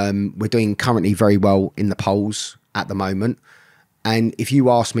 We're doing currently very well in the polls at the moment. And if you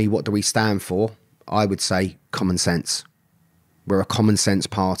ask me what do we stand for, I would say common sense. We're a common sense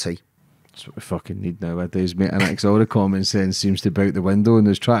party. That's what we fucking need nowadays, mate. And all the common sense seems to be out the window, and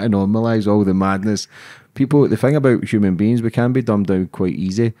there's trying to normalise all the madness. People, the thing about human beings, we can be dumbed down quite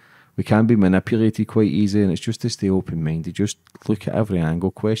easy. We can be manipulated quite easy, and it's just to stay open-minded. Just look at every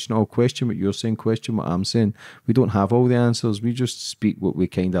angle, question what you're saying, question what I'm saying. We don't have all the answers. We just speak what we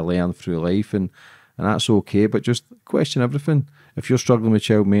kind of learn through life, and that's okay, but just question everything. If you're struggling with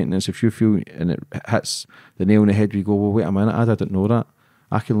child maintenance, if you feel, and it hits the nail on the head, we go, well, wait a minute, I didn't know that.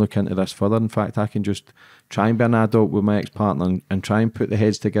 I can look into this further. In fact, I can just try and be an adult with my ex-partner and try and put the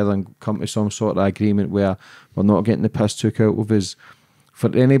heads together and come to some sort of agreement where we're not getting the piss took out of us.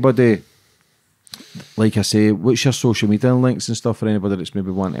 For anybody, like I say, what's your social media links and stuff for anybody that's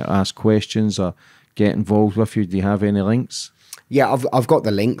maybe wanting to ask questions or get involved with you? Do you have any links? Yeah, I've got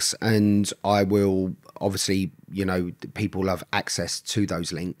the links, and I will obviously, you know, people have access to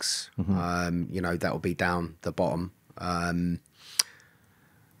those links. You know, that will be down the bottom.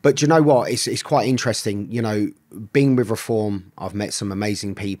 But you know what? It's quite interesting. You know, being with Reform, I've met some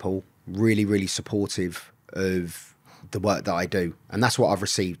amazing people, really, really supportive of the work that I do. And that's what I've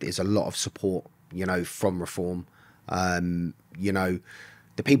received, is a lot of support, you know, from Reform. You know,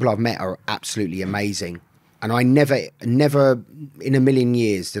 the people I've met are absolutely amazing. And I never in a million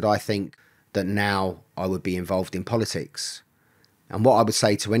years did I think that now I would be involved in politics. And what I would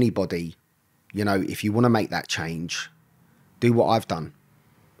say to anybody, you know, if you want to make that change, do what I've done.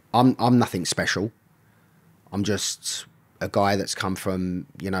 I'm nothing special. I'm just a guy that's come from,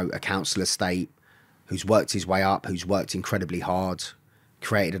 you know, a council estate, who's worked his way up, who's worked incredibly hard,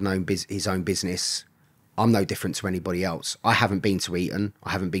 created his own business. I'm no different to anybody else. I haven't been to Eton.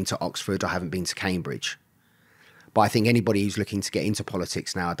 I haven't been to Oxford. I haven't been to Cambridge. But I think anybody who's looking to get into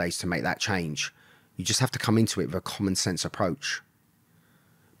politics nowadays to make that change, you just have to come into it with a common sense approach.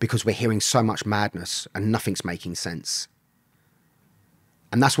 Because we're hearing so much madness and nothing's making sense.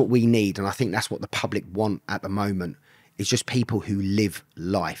 And that's what we need. And I think that's what the public want at the moment, is just people who live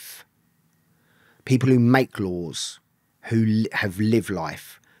life. People who make laws, who have lived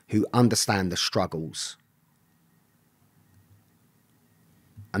life, who understand the struggles.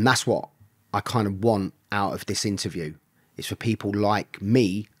 And that's what I kind of want out of this interview, is for people like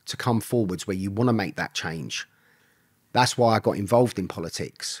me to come forwards where you want to make that change. That's why I got involved in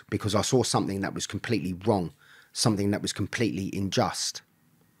politics, because I saw something that was completely wrong, something that was completely unjust.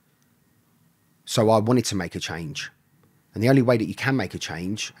 So I wanted to make a change. And the only way that you can make a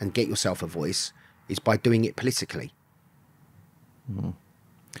change and get yourself a voice is by doing it politically.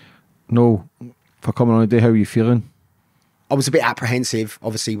 No, for coming on today, how are you feeling? I was a bit apprehensive.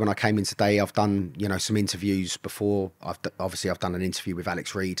 Obviously, when I came in today, I've done, you know, some interviews before. I've done an interview with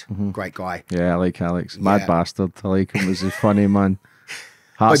Alex Reid, great guy. Yeah, I like Alex. Mad bastard. I like him. He's a funny man.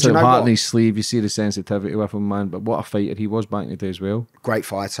 Heart in his sleeve. You see the sensitivity with him, man. But what a fighter he was back in the day as well. Great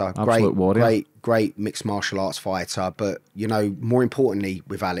fighter. Absolute warrior. Great mixed martial arts fighter. But, you know, more importantly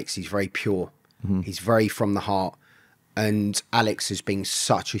with Alex, he's very pure. He's very from the heart. And Alex has been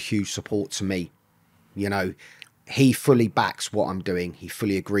such a huge support to me. You know, he fully backs what I'm doing. He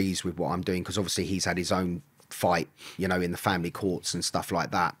fully agrees with what I'm doing, because obviously he's had his own fight, you know, in the family courts and stuff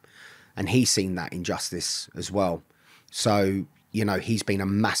like that. And he's seen that injustice as well. So, you know, he's been a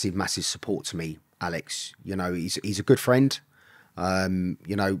massive, massive support to me, Alex. You know, he's a good friend. You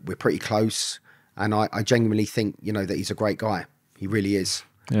know, we're pretty close. And I genuinely think, you know, that he's a great guy. He really is.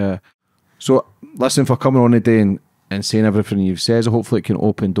 Yeah. So, listen, for coming on today, and and saying everything you've said. Hopefully it can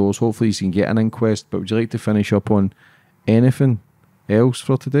open doors. Hopefully you can get an inquest. But would you like to finish up on anything else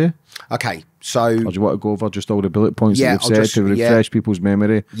for today? Okay, so... Or do you want to go over just all the bullet points that you've said to refresh people's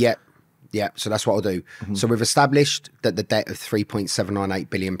memory? Yeah, so that's what I'll do. So we've established that the debt of £3.798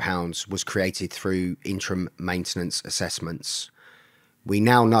 billion was created through interim maintenance assessments. We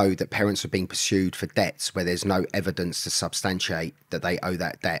now know that parents are being pursued for debts where there's no evidence to substantiate that they owe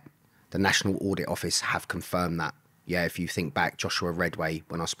that debt. The National Audit Office have confirmed that. Yeah, if you think back, Joshua Redway,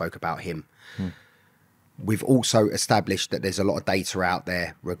 when I spoke about him. We've also established that there's a lot of data out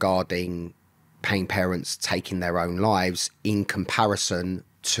there regarding paying parents taking their own lives in comparison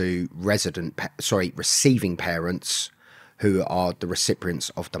to receiving parents who are the recipients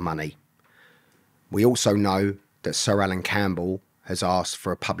of the money. We also know that Sir Alan Campbell has asked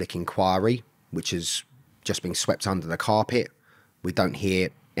for a public inquiry, which has just been swept under the carpet. We don't hear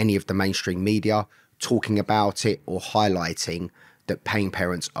any of the mainstream media talking about it or highlighting that paying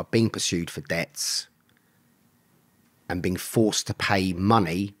parents are being pursued for debts and being forced to pay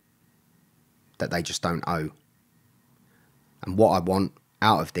money that they just don't owe. And what I want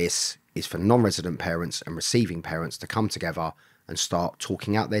out of this is for non-resident parents and receiving parents to come together and start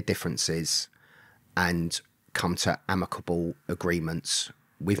talking out their differences and come to amicable agreements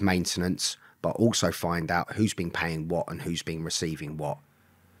with maintenance, but also find out who's been paying what and who's been receiving what.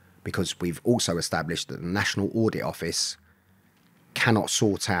 Because we've also established that the National Audit Office cannot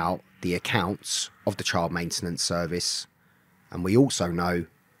sort out the accounts of the Child Maintenance Service. And we also know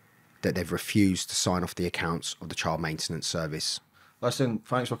that they've refused to sign off the accounts of the Child Maintenance Service. Listen,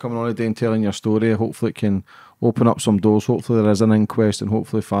 thanks for coming on today and telling your story. Hopefully it can open up some doors. Hopefully there is an inquest, and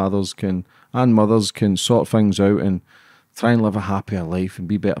hopefully fathers can and mothers can sort things out and try and live a happier life and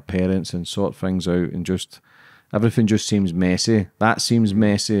be better parents and sort things out. And just everything just seems messy. That seems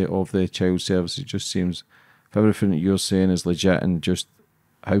messy of the child service. It just seems, if everything that you're saying is legit, and just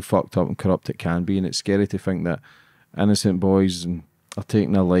how fucked up and corrupt it can be. And it's scary to think that innocent boys are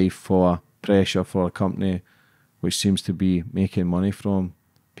taking their life for pressure for a company which seems to be making money from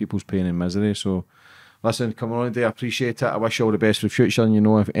people's pain and misery. So, listen, come on today, I appreciate it. I wish you all the best for the future, and you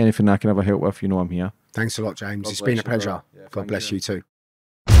know, if anything I can ever help with, you know I'm here. Thanks a lot, James. God it's been a pleasure. Yeah, God bless you too.